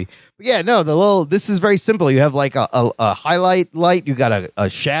the movie. But yeah, no, this is very simple. You have like a highlight light, you got a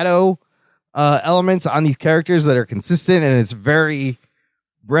shadow elements on these characters that are consistent, and it's very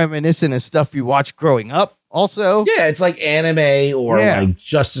reminiscent of stuff you watched growing up. Also, Yeah, it's like anime or like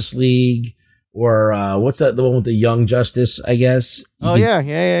Justice League or what's that? The one with the Young Justice, I guess. Oh yeah.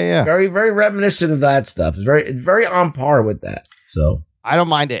 Very, very reminiscent of that stuff. It's very on par with that. So I don't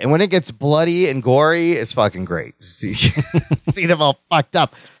mind it. And when it gets bloody and gory, it's fucking great. See them all fucked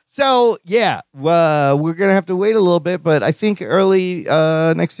up. So, yeah, we're going to have to wait a little bit, but I think early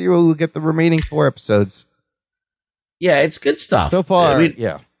next year we'll get the remaining 4 episodes. Yeah, it's good stuff. So far, I mean,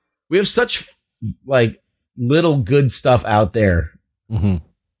 yeah. We have such, like, little good stuff out there. Mm-hmm.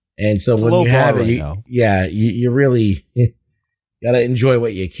 And so It's when low you have bar it, right now. you really got to enjoy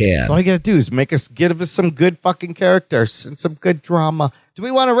what you can. That's all you got to do is give us some good fucking characters and some good drama. Do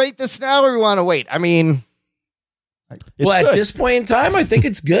we want to rate this now or we want to wait? I mean... Well, at this point in time, I think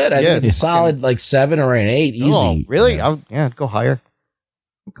it's good. I think it's a solid, like, 7 or an 8, easy. Oh, really? I'd go higher.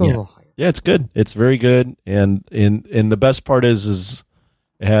 Go a little higher. Yeah, it's good. It's very good, and the best part is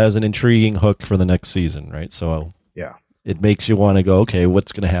it has an intriguing hook for the next season, right? So yeah, it makes you want to go, okay,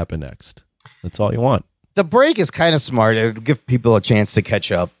 what's going to happen next? That's all you want. The break is kind of smart. It'll give people a chance to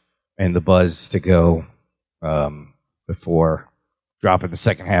catch up and the buzz to go before dropping the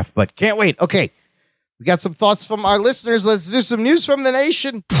second half. But can't wait. Okay, we got some thoughts from our listeners. Let's do some news from the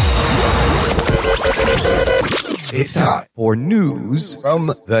nation. It's time for news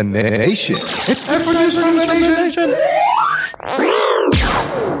from the nation. It's time for news from the nation.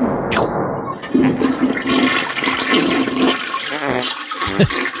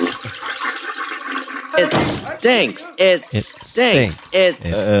 It stinks. It stinks. It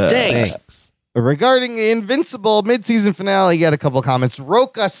stinks. Regarding the Invincible mid-season finale, got a couple of comments.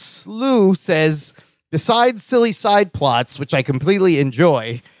 Roka Slew says, besides silly side plots, which I completely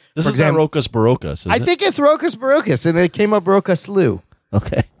enjoy. This is not Rokas Barokas, is I think it's Rokas Barokas, and it came up Roka Slew.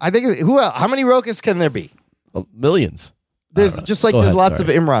 Okay. I think, who else? How many Rokas can there be? Well, millions. There's just like Go there's ahead, lots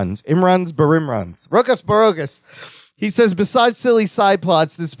sorry. of Imrans, Barimrans. Rokas Barokas. He says, besides silly side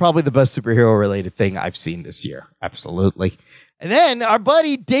plots, this is probably the best superhero-related thing I've seen this year. Absolutely. And then our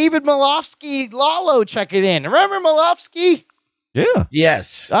buddy David Malofsky Lalo checking in. Remember Malofsky? Yeah.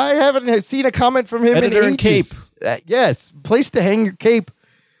 Yes. I haven't seen a comment from him Editor in and cape. ages. Yes, place to hang your cape.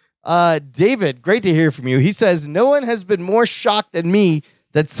 David, great to hear from you. He says, no one has been more shocked than me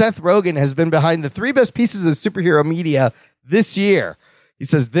that Seth Rogen has been behind the 3 best pieces of superhero media this year. He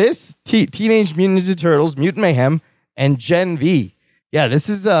says, Teenage Mutant Ninja Turtles, Mutant Mayhem, and Gen V. Yeah, this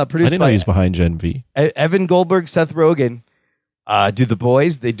is I produced didn't know by he was behind Gen V. Evan Goldberg, Seth Rogen. Do The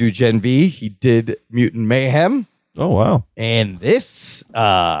Boys. They do Gen V. He did Mutant Mayhem. Oh, wow. And this, Who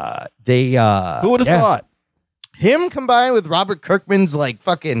would have thought? Him combined with Robert Kirkman's like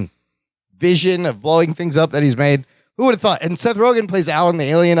fucking vision of blowing things up that he's made. Who would have thought? And Seth Rogen plays Alan the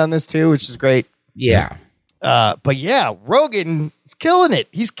Alien on this too, which is great. Yeah. But yeah, Rogen is killing it.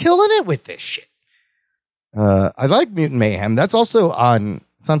 He's killing it with this shit. I like Mutant Mayhem. That's also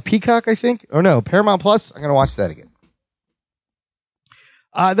it's on Peacock, I think. Or no, Paramount Plus. I'm going to watch that again.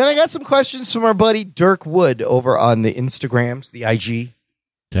 Then I got some questions from our buddy Dirk Wood over on the Instagrams, the IG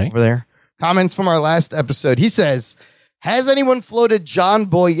over there. Comments from our last episode. He says, has anyone floated John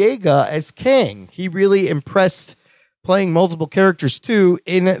Boyega as King? He really impressed playing multiple characters too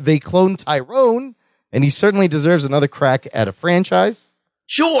in They Clone Tyrone, and he certainly deserves another crack at a franchise.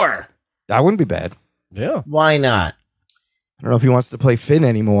 Sure. That wouldn't be bad. Yeah. Why not? I don't know if he wants to play Finn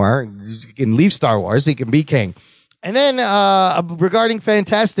anymore. He can leave Star Wars. He can be King. And then regarding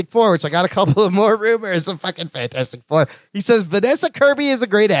Fantastic Four, which I got a couple of more rumors of fucking Fantastic Four. He says Vanessa Kirby is a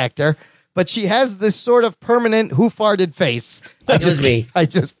great actor, but she has this sort of permanent who farted face. I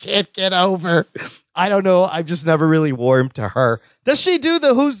just can't get over. I don't know. I've just never really warmed to her. Does she do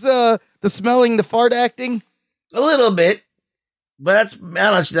the smelling the fart acting? A little bit, but I think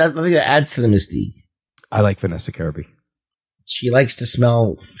that adds to the mystique. I like Vanessa Kirby. She likes to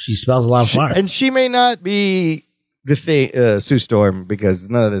smell. She smells a lot of farts. And she may not be the Sue Storm because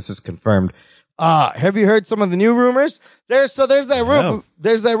none of this is confirmed. Have you heard some of the new rumors? There's that rumor.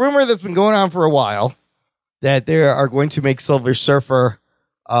 There's that rumor that's been going on for a while that they are going to make Silver Surfer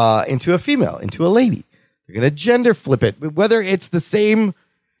into a female, into a lady. They're going to gender flip it. Whether it's the same,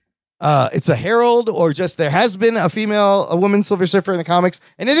 it's a herald or just there has been a woman Silver Surfer in the comics,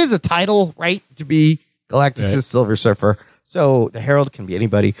 and it is a title, right, to be Galactus' Silver Surfer. So the herald can be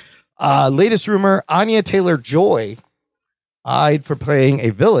anybody. Latest rumor: Anya Taylor-Joy eyed for playing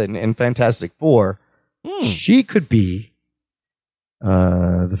a villain in Fantastic Four. She could be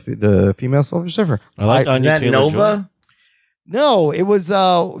the female Silver Surfer. I like Anya Taylor-Joy. Nova? No, it was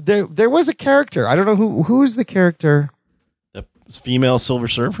there was a character. I don't know who is the character. The female Silver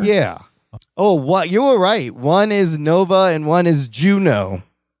Surfer? Yeah. Oh, what? You were right. One is Nova and one is Juno.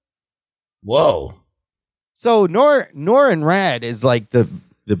 Whoa. So Norrin Rad is like the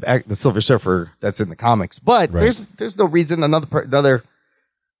Silver Surfer that's in the comics, but there's no reason another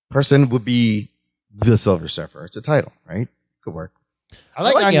person would be the Silver Surfer. It's a title, right? Could work. I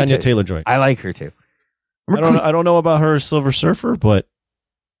like Anya Taylor-Joy. I like her too. I don't know about her Silver Surfer, but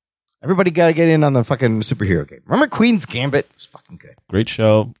everybody got to get in on the fucking superhero game. Remember Queen's Gambit? It was fucking good. Great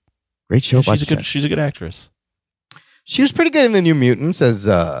show. Great show. Yeah, she's a good actress. She was pretty good in the New Mutants as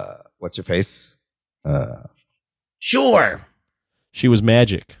what's her face? Sure. She was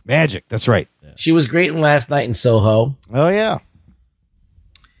Magic. Magic. That's right. Yeah. She was great in Last Night in Soho. Oh yeah.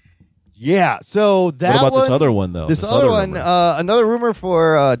 Yeah. So that. What about this other one though? This other one. Another rumor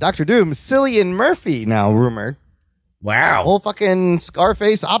for Doctor Doom. Cillian Murphy now rumored. Wow. Whole fucking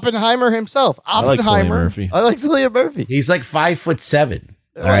Scarface. Oppenheimer himself. Oppenheimer. I like Cillian Murphy. He's like 5'7".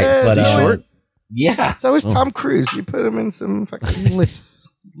 All right, but short. Yeah. So is Tom Cruise. You put him in some fucking lifts.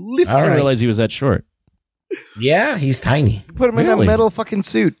 I didn't realize he was that short. Yeah, he's tiny. You put him in a metal fucking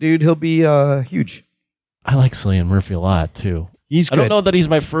suit, dude. He'll be huge. I like Cillian Murphy a lot too. He's good. I don't know that he's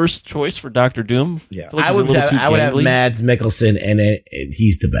my first choice for Doctor Doom. Yeah, I would have Mads Mikkelsen, and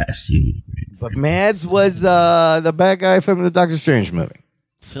he's the best. But Mads was the bad guy from the Doctor Strange movie.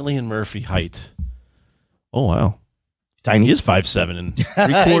 Cillian Murphy height. Oh wow, he's tiny. He is 5'7" and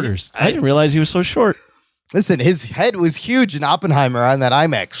 3/4. I didn't realize he was so short. Listen, his head was huge in Oppenheimer on that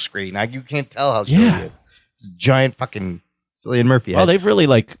IMAX screen. You can't tell how short he is. It's a giant fucking Cillian Murphy head. Oh, they've really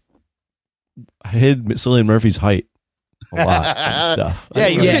hid Cillian Murphy's height a lot and stuff.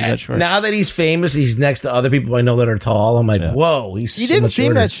 Yeah. Now that he's famous, he's next to other people I know that are tall. I'm like, whoa, he didn't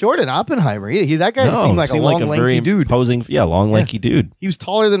seem that short in Oppenheimer either. That guy seemed like a long, lanky dude. Lanky dude. He was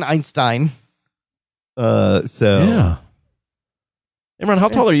taller than Einstein. Yeah. Imran, how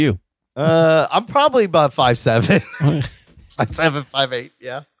tall are you? I'm probably about 5'7". 5'7", 5'8".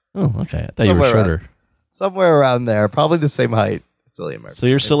 Yeah. Oh, okay. I thought you were shorter. Somewhere around there, probably the same height. Cillian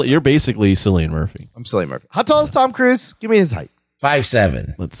Murphy. So you're basically Cillian Murphy. I'm Cillian Murphy. How tall is Tom Cruise? Give me his height.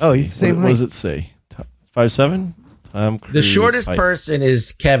 5'7". Let's see. He's the same height. What does it say? 5'7"? Tom Cruise. The shortest person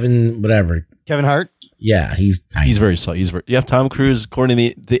is Kevin Hart? Yeah, he's tiny. He's very tall. Tom Cruise, according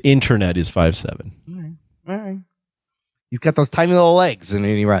to the internet, is 5'7". All right. He's got those tiny little legs and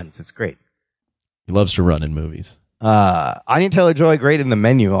he runs. It's great. He loves to run in movies. Anya Taylor-Joy, great in The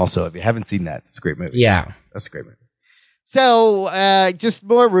Menu also. If you haven't seen that, it's a great movie. Yeah. That's a great movie. So, just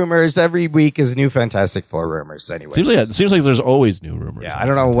more rumors. Every week is new Fantastic Four rumors anyway. It seems like there's always new rumors. Yeah, I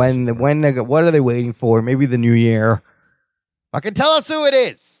don't know what are they waiting for? Maybe the new year. Fucking tell us who it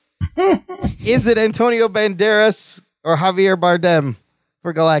is. Is it Antonio Banderas or Javier Bardem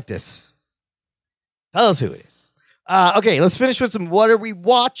for Galactus? Tell us who it is. Okay, let's finish with some what are we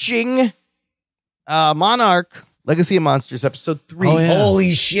watching? Monarch, Legacy of Monsters, episode 3. Oh, yeah.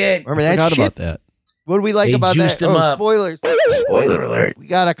 Holy shit. Remember that shit? About that. What do we like about that? Spoilers. Spoiler alert. We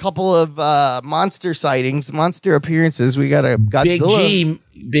got a couple of monster sightings, monster appearances. We got a Godzilla.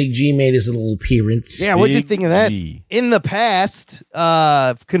 Big G made his little appearance. Yeah, what'd you think of that? In the past,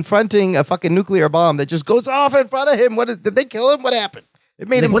 confronting a fucking nuclear bomb that just goes off in front of him. Did they kill him? What happened? It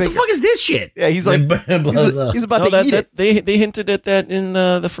made him what bigger. the fuck is this shit? Yeah, he's like, he's about to eat it. They hinted at that in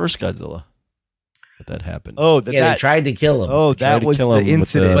the first Godzilla. That happened. They tried to kill him. Oh, that was the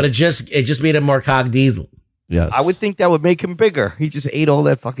incident. But it just made him more cog diesel. Yes. I would think that would make him bigger. He just ate all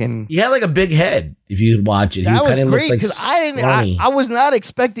that fucking... He had like a big head, if you watch it. That he was great, because I I was not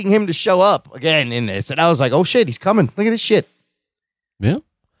expecting him to show up again in this. And I was like, oh shit, he's coming. Look at this shit. Yeah.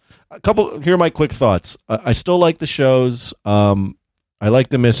 Here are my quick thoughts. I still like the shows. I like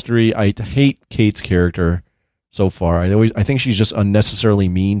the mystery. I hate Kate's character so far. I think she's just unnecessarily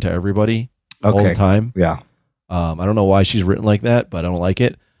mean to everybody. All the time. Yeah. I don't know why she's written like that, but I don't like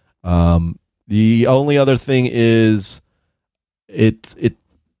it. The only other thing is it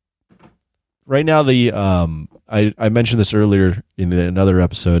right now I mentioned this earlier in another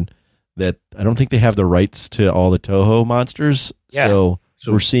episode that I don't think they have the rights to all the Toho monsters. Yeah. So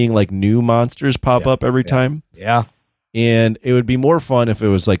we're seeing like new monsters pop up every time. Yeah. And it would be more fun if it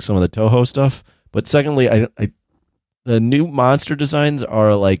was like some of the Toho stuff. But secondly, the new monster designs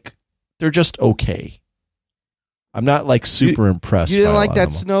are like, they're just okay. I'm not like super impressed. You didn't like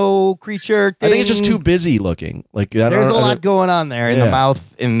that snow creature thing? I think it's just too busy looking. Like there's a lot going on there in the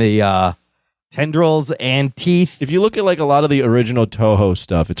mouth, in the tendrils and teeth. If you look at like a lot of the original Toho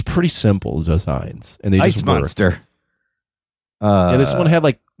stuff, it's pretty simple designs, and they Ice just Monster. Yeah, this one had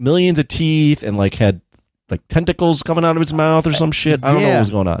like millions of teeth and like had like tentacles coming out of its mouth or some shit. I don't know what was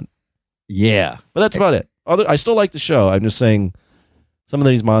going on. Yeah, but that's about it. I still like the show. I'm just saying. Some of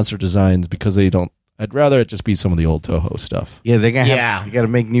these monster designs, because they don't, I'd rather it just be some of the old Toho stuff. Yeah, they got to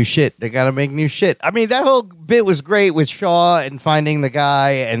make new shit. They got to make new shit. I mean, that whole bit was great with Shaw and finding the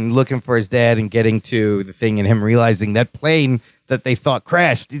guy and looking for his dad and getting to the thing and him realizing that plane that they thought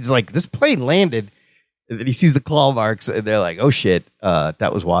crashed. He's like, this plane landed And then he sees the claw marks, and they're like, "Oh shit,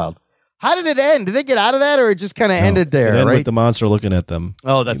 that was wild." How did it end? Did they get out of that, or it just kind of ended there? It ended right? with the monster looking at them.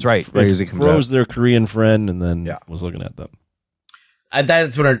 Oh, that's right. Right, He he comes froze out. their Korean friend, and then was looking at them.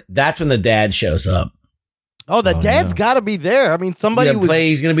 That's when the dad shows up. Oh, the dad's got to be there. I mean, somebody was.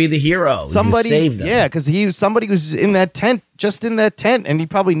 He's going to be the hero. Somebody save them. Yeah, because somebody was in that tent, just in that tent, and he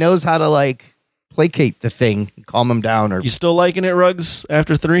probably knows how to like placate the thing, calm him down. Or You still liking it, Ruggs?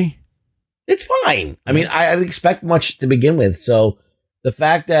 After 3, It's fine. I mean, I didn't expect much to begin with. So the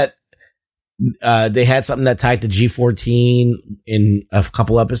fact that they had something that tied to G14 in a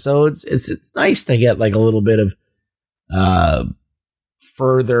couple episodes, it's nice to get like a little bit of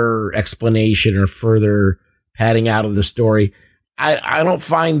further explanation or further padding out of the story. I don't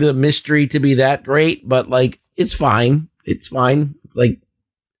find the mystery to be that great, but like it's fine. It's fine. It's like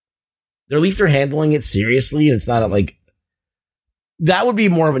at least they're handling it seriously, and it's not like that would be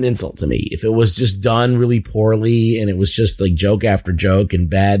more of an insult to me if it was just done really poorly and it was just like joke after joke and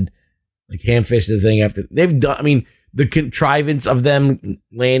bad, like ham-fisted thing after they've done. I mean, the contrivance of them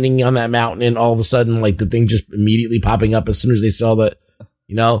landing on that mountain and all of a sudden, like the thing just immediately popping up as soon as they saw the,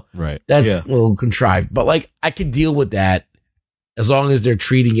 right? That's a little contrived, but like I could deal with that as long as they're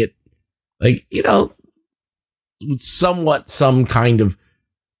treating it like, with somewhat some kind of,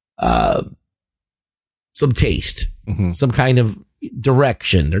 some taste, some kind of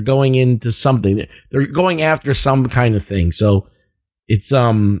direction. They're going into something. They're going after some kind of thing. So it's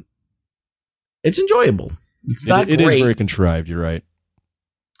enjoyable. It's not It great. is very contrived. You're right.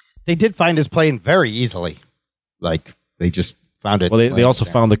 they did find his plane very easily. Like they just found it. Well, they also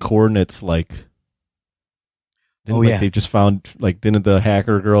found the coordinates. Like, they just found didn't the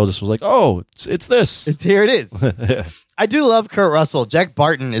hacker girl just was like, oh, it's this. Here it is. I do love Kurt Russell. Jack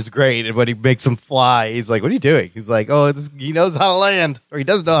Barton is great, and when he makes him fly, he's like, "What are you doing?" He's like, "Oh, he knows how to land, or he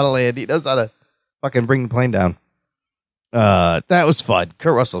does know how to land. He knows how to fucking bring the plane down." That was fun.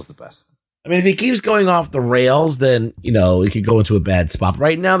 Kurt Russell's the best. I mean, if he keeps going off the rails, then it could go into a bad spot.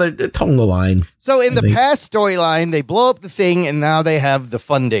 Right now, they're towing the line. So in the past storyline, they blow up the thing, and now they have the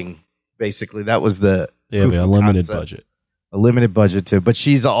funding. Basically, that was the unlimited budget. A limited budget too, but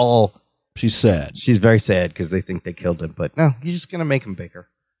she's sad. She's very sad because they think they killed him, but no, you're just gonna make him bigger.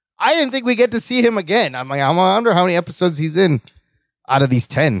 I didn't think we get to see him again. I wonder how many episodes he's in out of these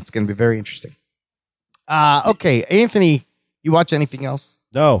 10. It's gonna be very interesting. Okay, Anthony, you watch anything else?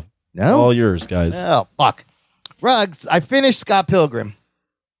 No, all yours, guys. Oh fuck, Ruggs. I finished Scott Pilgrim,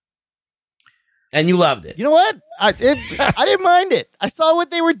 and you loved it. You know what? I didn't mind it. I saw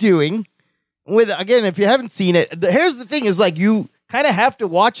what they were doing. Again, if you haven't seen it, here's the thing: is like you kind of have to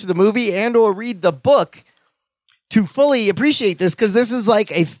watch the movie and or read the book to fully appreciate this, because this is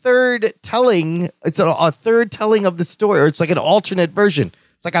like a third telling. It's a third telling of the story, or it's like an alternate version.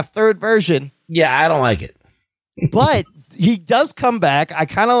 It's like a third version. Yeah, I don't like it. But he does come back. I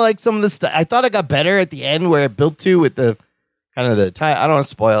kind of like some of the stuff. I thought it got better at the end where it built to with the kind of the time. I don't want to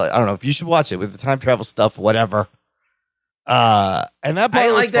spoil it. I don't know if you should watch it with the time travel stuff, whatever. And that part I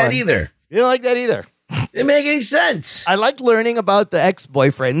didn't was like that fun. either. You don't like that either. It didn't make any sense. I liked learning about the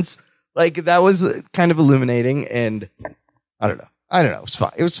ex-boyfriends. Like that was kind of illuminating, and I don't know. It was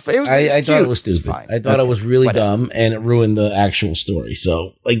fine. It was I thought it was stupid. Fine. I thought it was really dumb, and it ruined the actual story.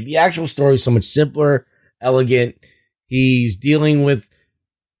 So, like, the actual story is so much simpler, elegant. He's dealing with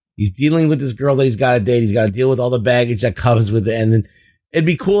this girl that he's got to date. He's got to deal with all the baggage that comes with it, and then it'd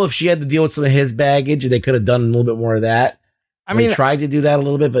be cool if she had to deal with some of his baggage, and they could have done a little bit more of that. They tried to do that a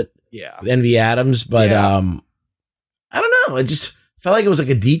little bit, but with Envy Adams, but I don't know. It just felt like it was like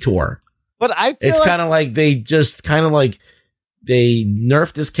a detour. But It's kind of like they just they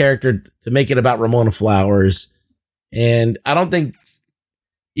nerfed this character to make it about Ramona Flowers. And I don't think,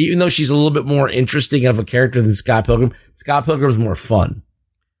 even though she's a little bit more interesting of a character than Scott Pilgrim is more fun.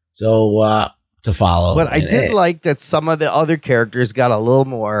 So, to follow. But I did like that some of the other characters got a little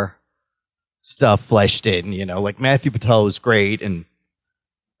more stuff fleshed in, like Matthew Patel was great, and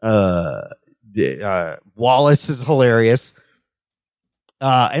Wallace is hilarious.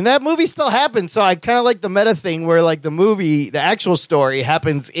 And that movie still happens, so I kind of like the meta thing where like the actual story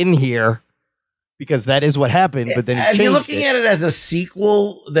happens in here because that is what happened. But then if you're looking at it as a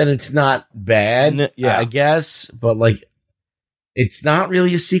sequel, then it's not bad, I guess. But like, it's not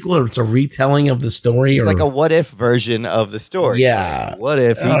really a sequel; it's a retelling of the story. It's like a what if version of the story. Yeah, what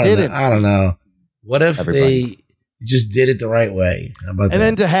if he didn't? I don't know. What if they just did it the right way? How about that?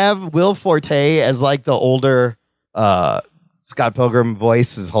 Then to have Will Forte as like the older Scott Pilgrim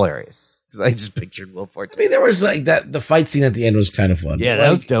voice is hilarious, because I just pictured Will Forte. I mean, there was like that. The fight scene at the end was kind of fun. Yeah, that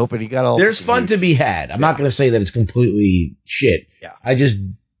was dope, and he got all. There's fun to be had. I'm not going to say that it's completely shit. Yeah,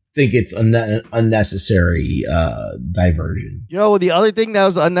 think it's unnecessary diversion. You know, the other thing that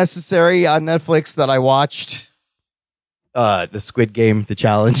was unnecessary on Netflix that I watched, the Squid Game, the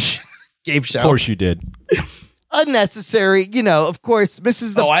challenge game show. Of course you did. Unnecessary, you know, of course,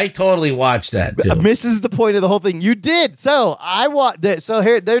 misses the I totally watched that too. misses the point of the whole thing. You did. So I watched. So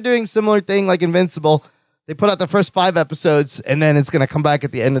here they're doing similar thing like Invincible. They put out the first 5 episodes, and then it's going to come back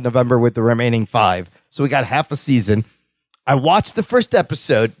at the end of November with the remaining 5. So we got half a season. I watched the first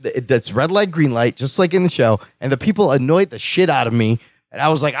episode. That's red light, green light, just like in the show. And the people annoyed the shit out of me. And I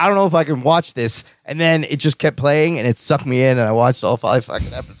was like, I don't know if I can watch this. And then it just kept playing, and it sucked me in. And I watched all 5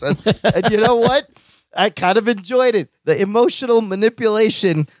 fucking episodes. And you know what? I kind of enjoyed it. The emotional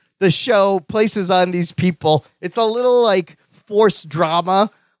manipulation the show places on these people. It's a little like forced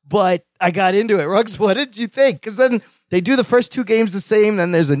drama, but I got into it. Ruggs, what did you think? Because then they do the first 2 games the same.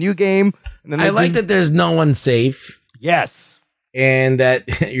 Then there's a new game. And then I like that there's no one safe. Yes. And that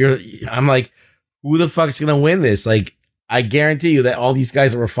I'm like, who the fuck's going to win this? Like, I guarantee you that all these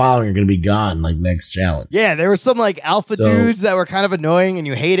guys that we're following are going to be gone like next challenge. Yeah, there were some like alpha dudes that were kind of annoying and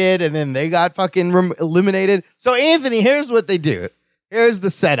you hated, and then they got fucking eliminated. So Anthony, here's what they do. Here's the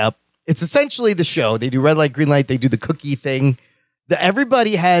setup. It's essentially the show. They do red light, green light. They do the cookie thing.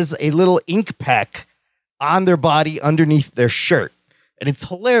 Everybody has a little ink pack on their body underneath their shirt. And it's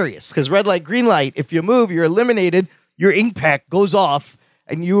hilarious because red light, green light, if you move, you're eliminated. Your ink pack goes off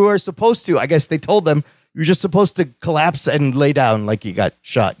and you are supposed to, I guess they told them, you're just supposed to collapse and lay down like you got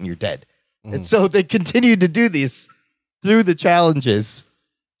shot and you're dead. And so they continued to do these through the challenges.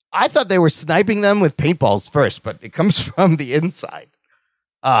 I thought they were sniping them with paintballs first, but it comes from the inside.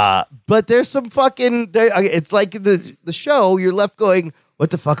 But there's some fucking, it's like the show, you're left going, what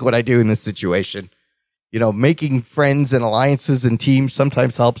the fuck would I do in this situation? You know, making friends and alliances and teams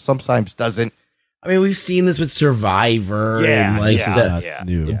sometimes helps, sometimes doesn't. I mean, we've seen this with Survivor and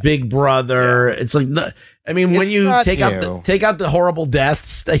like Big Brother. Yeah. It's like, I mean, when you take out the horrible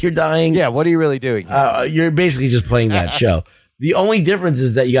deaths that you're dying. Yeah, what are you really doing? You're basically just playing that show. The only difference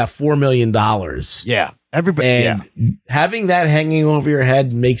is that you got $4 million. Yeah, everybody. And having that hanging over your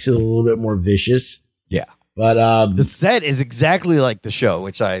head makes it a little bit more vicious. Yeah, but the set is exactly like the show,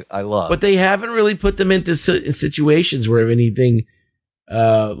 which I love. But they haven't really put them into situations where anything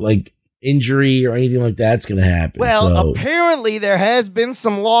like injury or anything like that's going to happen. Well, apparently there has been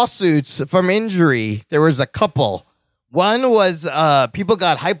some lawsuits from injury. There was a couple. One was people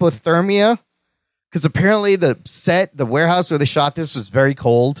got hypothermia because apparently the warehouse where they shot this was very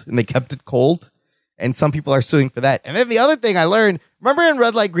cold and they kept it cold. And some people are suing for that. And then the other thing I learned, remember in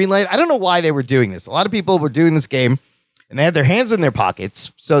red light, green light? I don't know why they were doing this. A lot of people were doing this game and they had their hands in their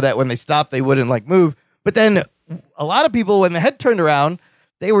pockets so that when they stopped, they wouldn't like move. But then a lot of people, when the head turned around,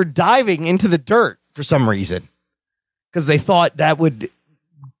 they were diving into the dirt for some reason because they thought that would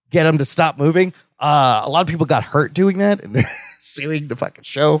get them to stop moving. A lot of people got hurt doing that and suing the fucking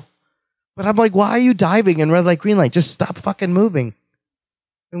show. But I'm like, why are you diving in red light, green light? Just stop fucking moving.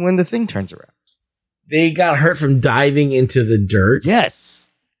 And when the thing turns around. They got hurt from diving into the dirt? Yes.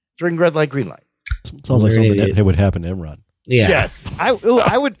 During red light, green light. Sounds like something that would happen to Imran. Yeah. Yes.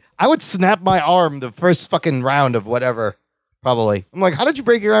 I would snap my arm the first fucking round of whatever. Probably. I'm like, how did you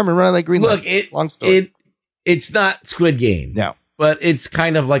break your arm and run like green light? Look, long story. It's not Squid Game. No. But it's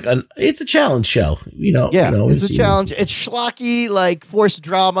kind of like it's a challenge show. It's a challenge. It's schlocky, like forced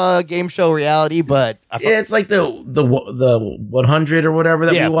drama, game show reality, but it's like the 100 or whatever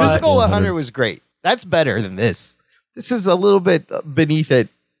that we watched. Physical 100 was great. That's better than this. This is a little bit beneath it.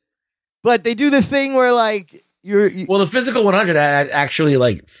 But they do the thing where like well, the physical 100 actually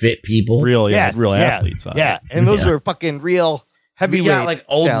like fit people, real athletes. And those were fucking real heavyweight. We got like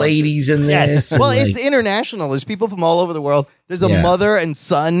old ladies in this. Yes. Well, it's international. There's people from all over the world. There's a mother and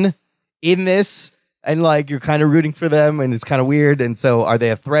son in this, and like you're kind of rooting for them, and it's kind of weird. And so, are they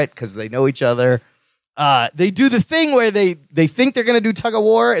a threat because they know each other? They do the thing where they think they're going to do tug of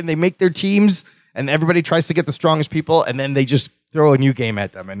war, and they make their teams, and everybody tries to get the strongest people, and then they just throw a new game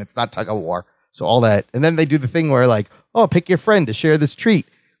at them, and it's not tug of war. So all that. And then they do the thing where like, oh, pick your friend to share this treat.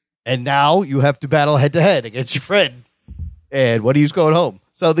 And now you have to battle head to head against your friend. And what are you going home?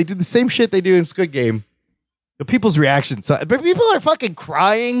 So they do the same shit they do in Squid Game. The people's reactions. But people are fucking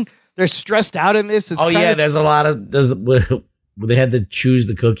crying. They're stressed out in this. There's a lot of... they had to choose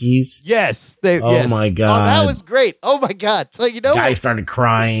the cookies. Yes. My God. Oh, that was great. Oh my God. So guy started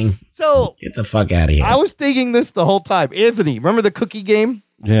crying. So get the fuck out of here. I was thinking this the whole time. Anthony, remember the cookie game?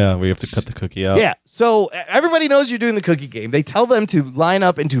 Yeah, we have to cut the cookie out. Yeah. So everybody knows you're doing the cookie game. They tell them to line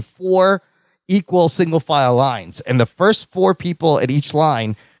up into 4 equal single file lines. And the first 4 people at each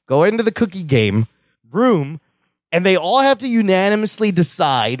line go into the cookie game room And they all have to unanimously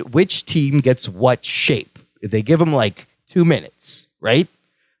decide which team gets what shape. They give them like 2 minutes, right?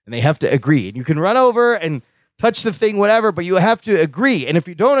 And they have to agree. And you can run over and touch the thing, whatever, but you have to agree. And if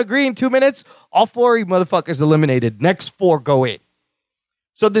you don't agree in 2 minutes, all 4 of you motherfuckers eliminated. Next 4 go in.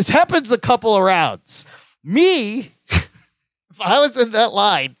 So this happens a couple of rounds. Me, if I was in that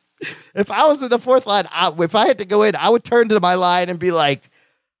line, if I was in the 4th line, if I had to go in, I would turn to my line and be like,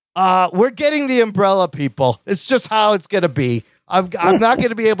 we're getting the umbrella, people. It's just how it's going to be. I'm not going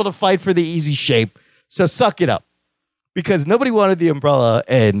to be able to fight for the easy shape. So suck it up. Because nobody wanted the umbrella,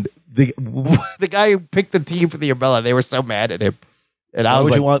 and the guy who picked the team for the umbrella, they were so mad at him. And I was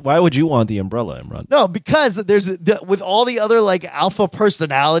like, why would you want the umbrella, Imran? no, because with all the other like alpha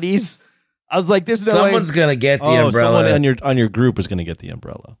personalities, I was like, there's no Someone's way. gonna get the umbrella. Someone on your group is going to get the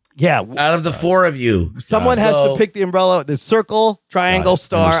umbrella. Yeah, Out of the 4 of you, someone has to pick the umbrella. The circle, triangle,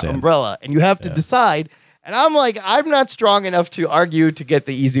 star, Understand. umbrella, and you have to decide. And I'm like, I'm not strong enough to argue to get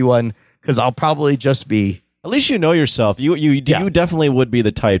the easy one because I'll probably just be. At least you know yourself. You definitely would be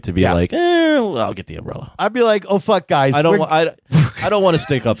the type to be like, I'll get the umbrella. I'd be like, oh fuck, guys, I don't want to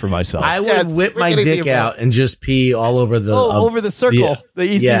stick up for myself. I would whip my dick out and just pee all over the over the circle, the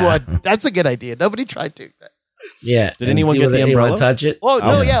easy one. That's a good idea. Nobody tried to. Yeah. Did anyone get the umbrella? Touch it? Oh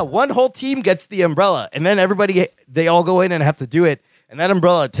no, yeah. One whole team gets the umbrella, and then they all go in and have to do it, and that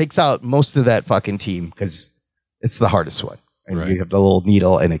umbrella takes out most of that fucking team because it's the hardest one. And you have the little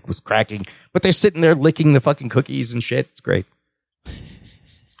needle, and it was cracking. But they're sitting there licking the fucking cookies and shit. It's great.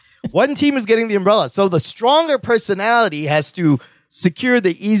 One team is getting the umbrella. So the stronger personality has to secure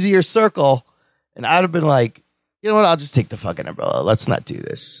the easier circle. And I'd have been like, you know what? I'll just take the fucking umbrella. Let's not do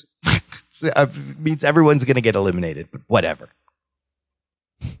this. It means everyone's going to get eliminated, but whatever.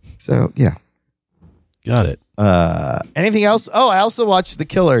 So, yeah. Got it. Anything else? Oh, I also watched The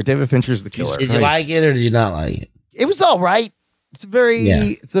Killer. David Fincher's The Killer. Did you like it or did you not like it? It was all right. It's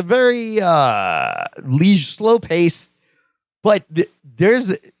a very slow pace, but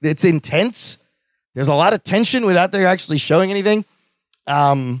it's intense. There's a lot of tension without there actually showing anything.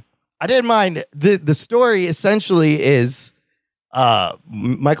 I didn't mind. The story essentially is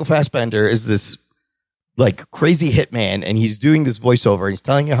Michael Fassbender is this like crazy hitman, and he's doing this voiceover. He's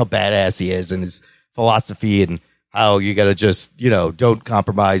telling you how badass he is and his philosophy and how you got to just, don't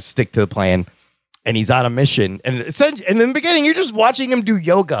compromise, stick to the plan. And he's on a mission. And in the beginning, you're just watching him do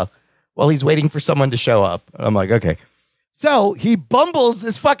yoga while he's waiting for someone to show up. I'm like, okay. So he bumbles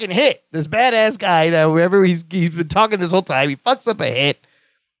this fucking hit. This badass guy that wherever he's been talking this whole time, he fucks up a hit.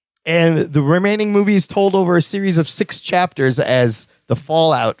 And the remaining movie is told over a series of 6 chapters as the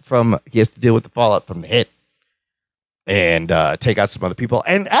fallout he has to deal with the fallout from the hit and take out some other people.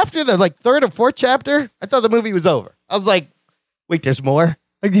 And after the 3rd or 4th chapter, I thought the movie was over. I was like, wait, there's more?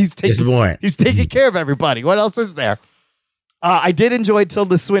 Like he's taking care of everybody. What else is there? I did enjoy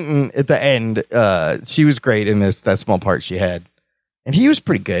Tilda Swinton at the end. She was great in that small part she had, and he was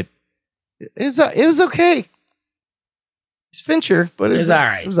pretty good. It was okay. It's Fincher, but it's all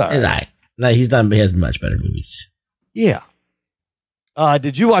right. It was all right. No, he has much better movies. Yeah.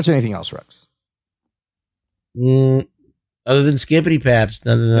 Did you watch anything else, Rex? Other than Skippity Paps,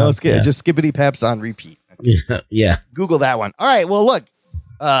 no. Just Skippity Paps on repeat. Yeah. Google that one. All right. Well, look.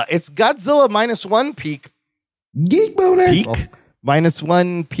 It's Godzilla -1 peak. Geek boner. Peak?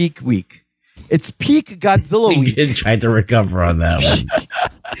 -1 peak week. It's peak Godzilla week. We tried to recover on that one.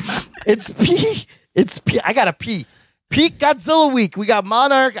 It's peak. I got to pee. Peak Godzilla week. We got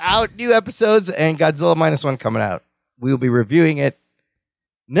Monarch out, new episodes, and Godzilla -1 coming out. We'll be reviewing it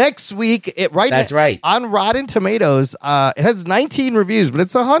next week. That's right. On Rotten Tomatoes, it has 19 reviews, but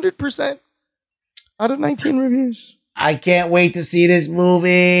it's 100% out of 19 reviews. I can't wait to see this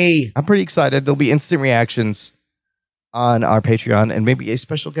movie. I'm pretty excited. There'll be instant reactions on our Patreon and maybe a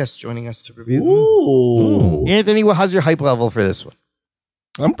special guest joining us to review. Ooh. Anthony, how's your hype level for this one?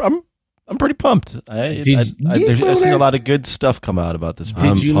 I'm pretty pumped. I've seen a lot of good stuff come out about this movie.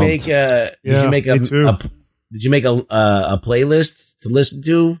 Did you make a playlist to listen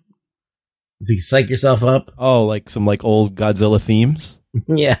to psych yourself up? Oh, like some old Godzilla themes?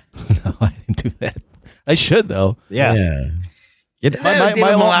 Yeah. No, I didn't do that. I should though. Yeah.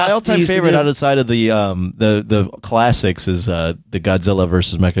 My all-time favorite outside of the classics is the Godzilla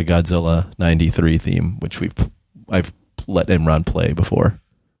versus Mechagodzilla '93 theme, which I've let Imran play before.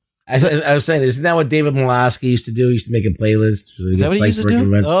 I was saying, isn't that what David Mulaski used to do? He used to make a playlist. Is that what he used to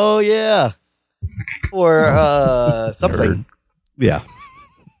do? Oh yeah, or something. Nerd. Yeah.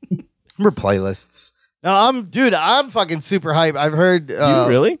 Remember playlists? No, I'm fucking super hype. I've heard. You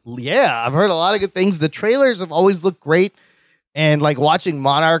really? Yeah, I've heard a lot of good things. The trailers have always looked great. And like watching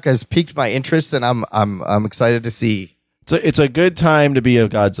Monarch has piqued my interest, and I'm excited to see. It's a good time to be a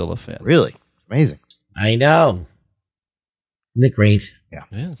Godzilla fan. Really amazing. I know. Isn't it great? Yeah,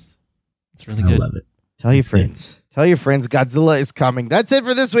 it is. It's really I good. love it. Tell your friends. Tell your friends Godzilla is coming. That's it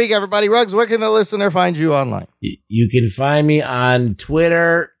for this week, everybody. Ruggs, where can the listener find you online? You can find me on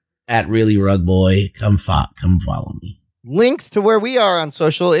Twitter at ReallyRugBoy. Come follow me. Links to where we are on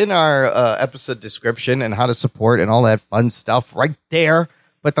social in our episode description and how to support and all that fun stuff right there.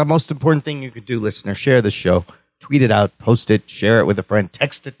 But the most important thing you could do, listener, share the show, tweet it out, post it, share it with a friend,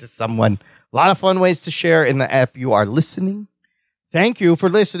 text it to someone. A lot of fun ways to share in the app you are listening. Thank you for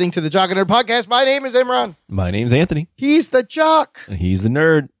listening to the Jock and Nerd Podcast. My name is Imran. My name's Anthony. He's the Jock. And he's the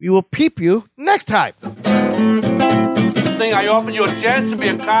nerd. We will peep you next time. I offered you a chance to be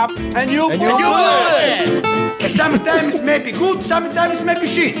a cop, and you blew it. Sometimes it may be good, sometimes it may be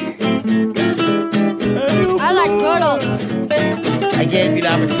shit. I like turtles. I gave you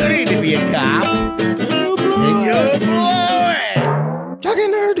the opportunity to be a cop, and you blew it. Jock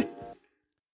and Nerd.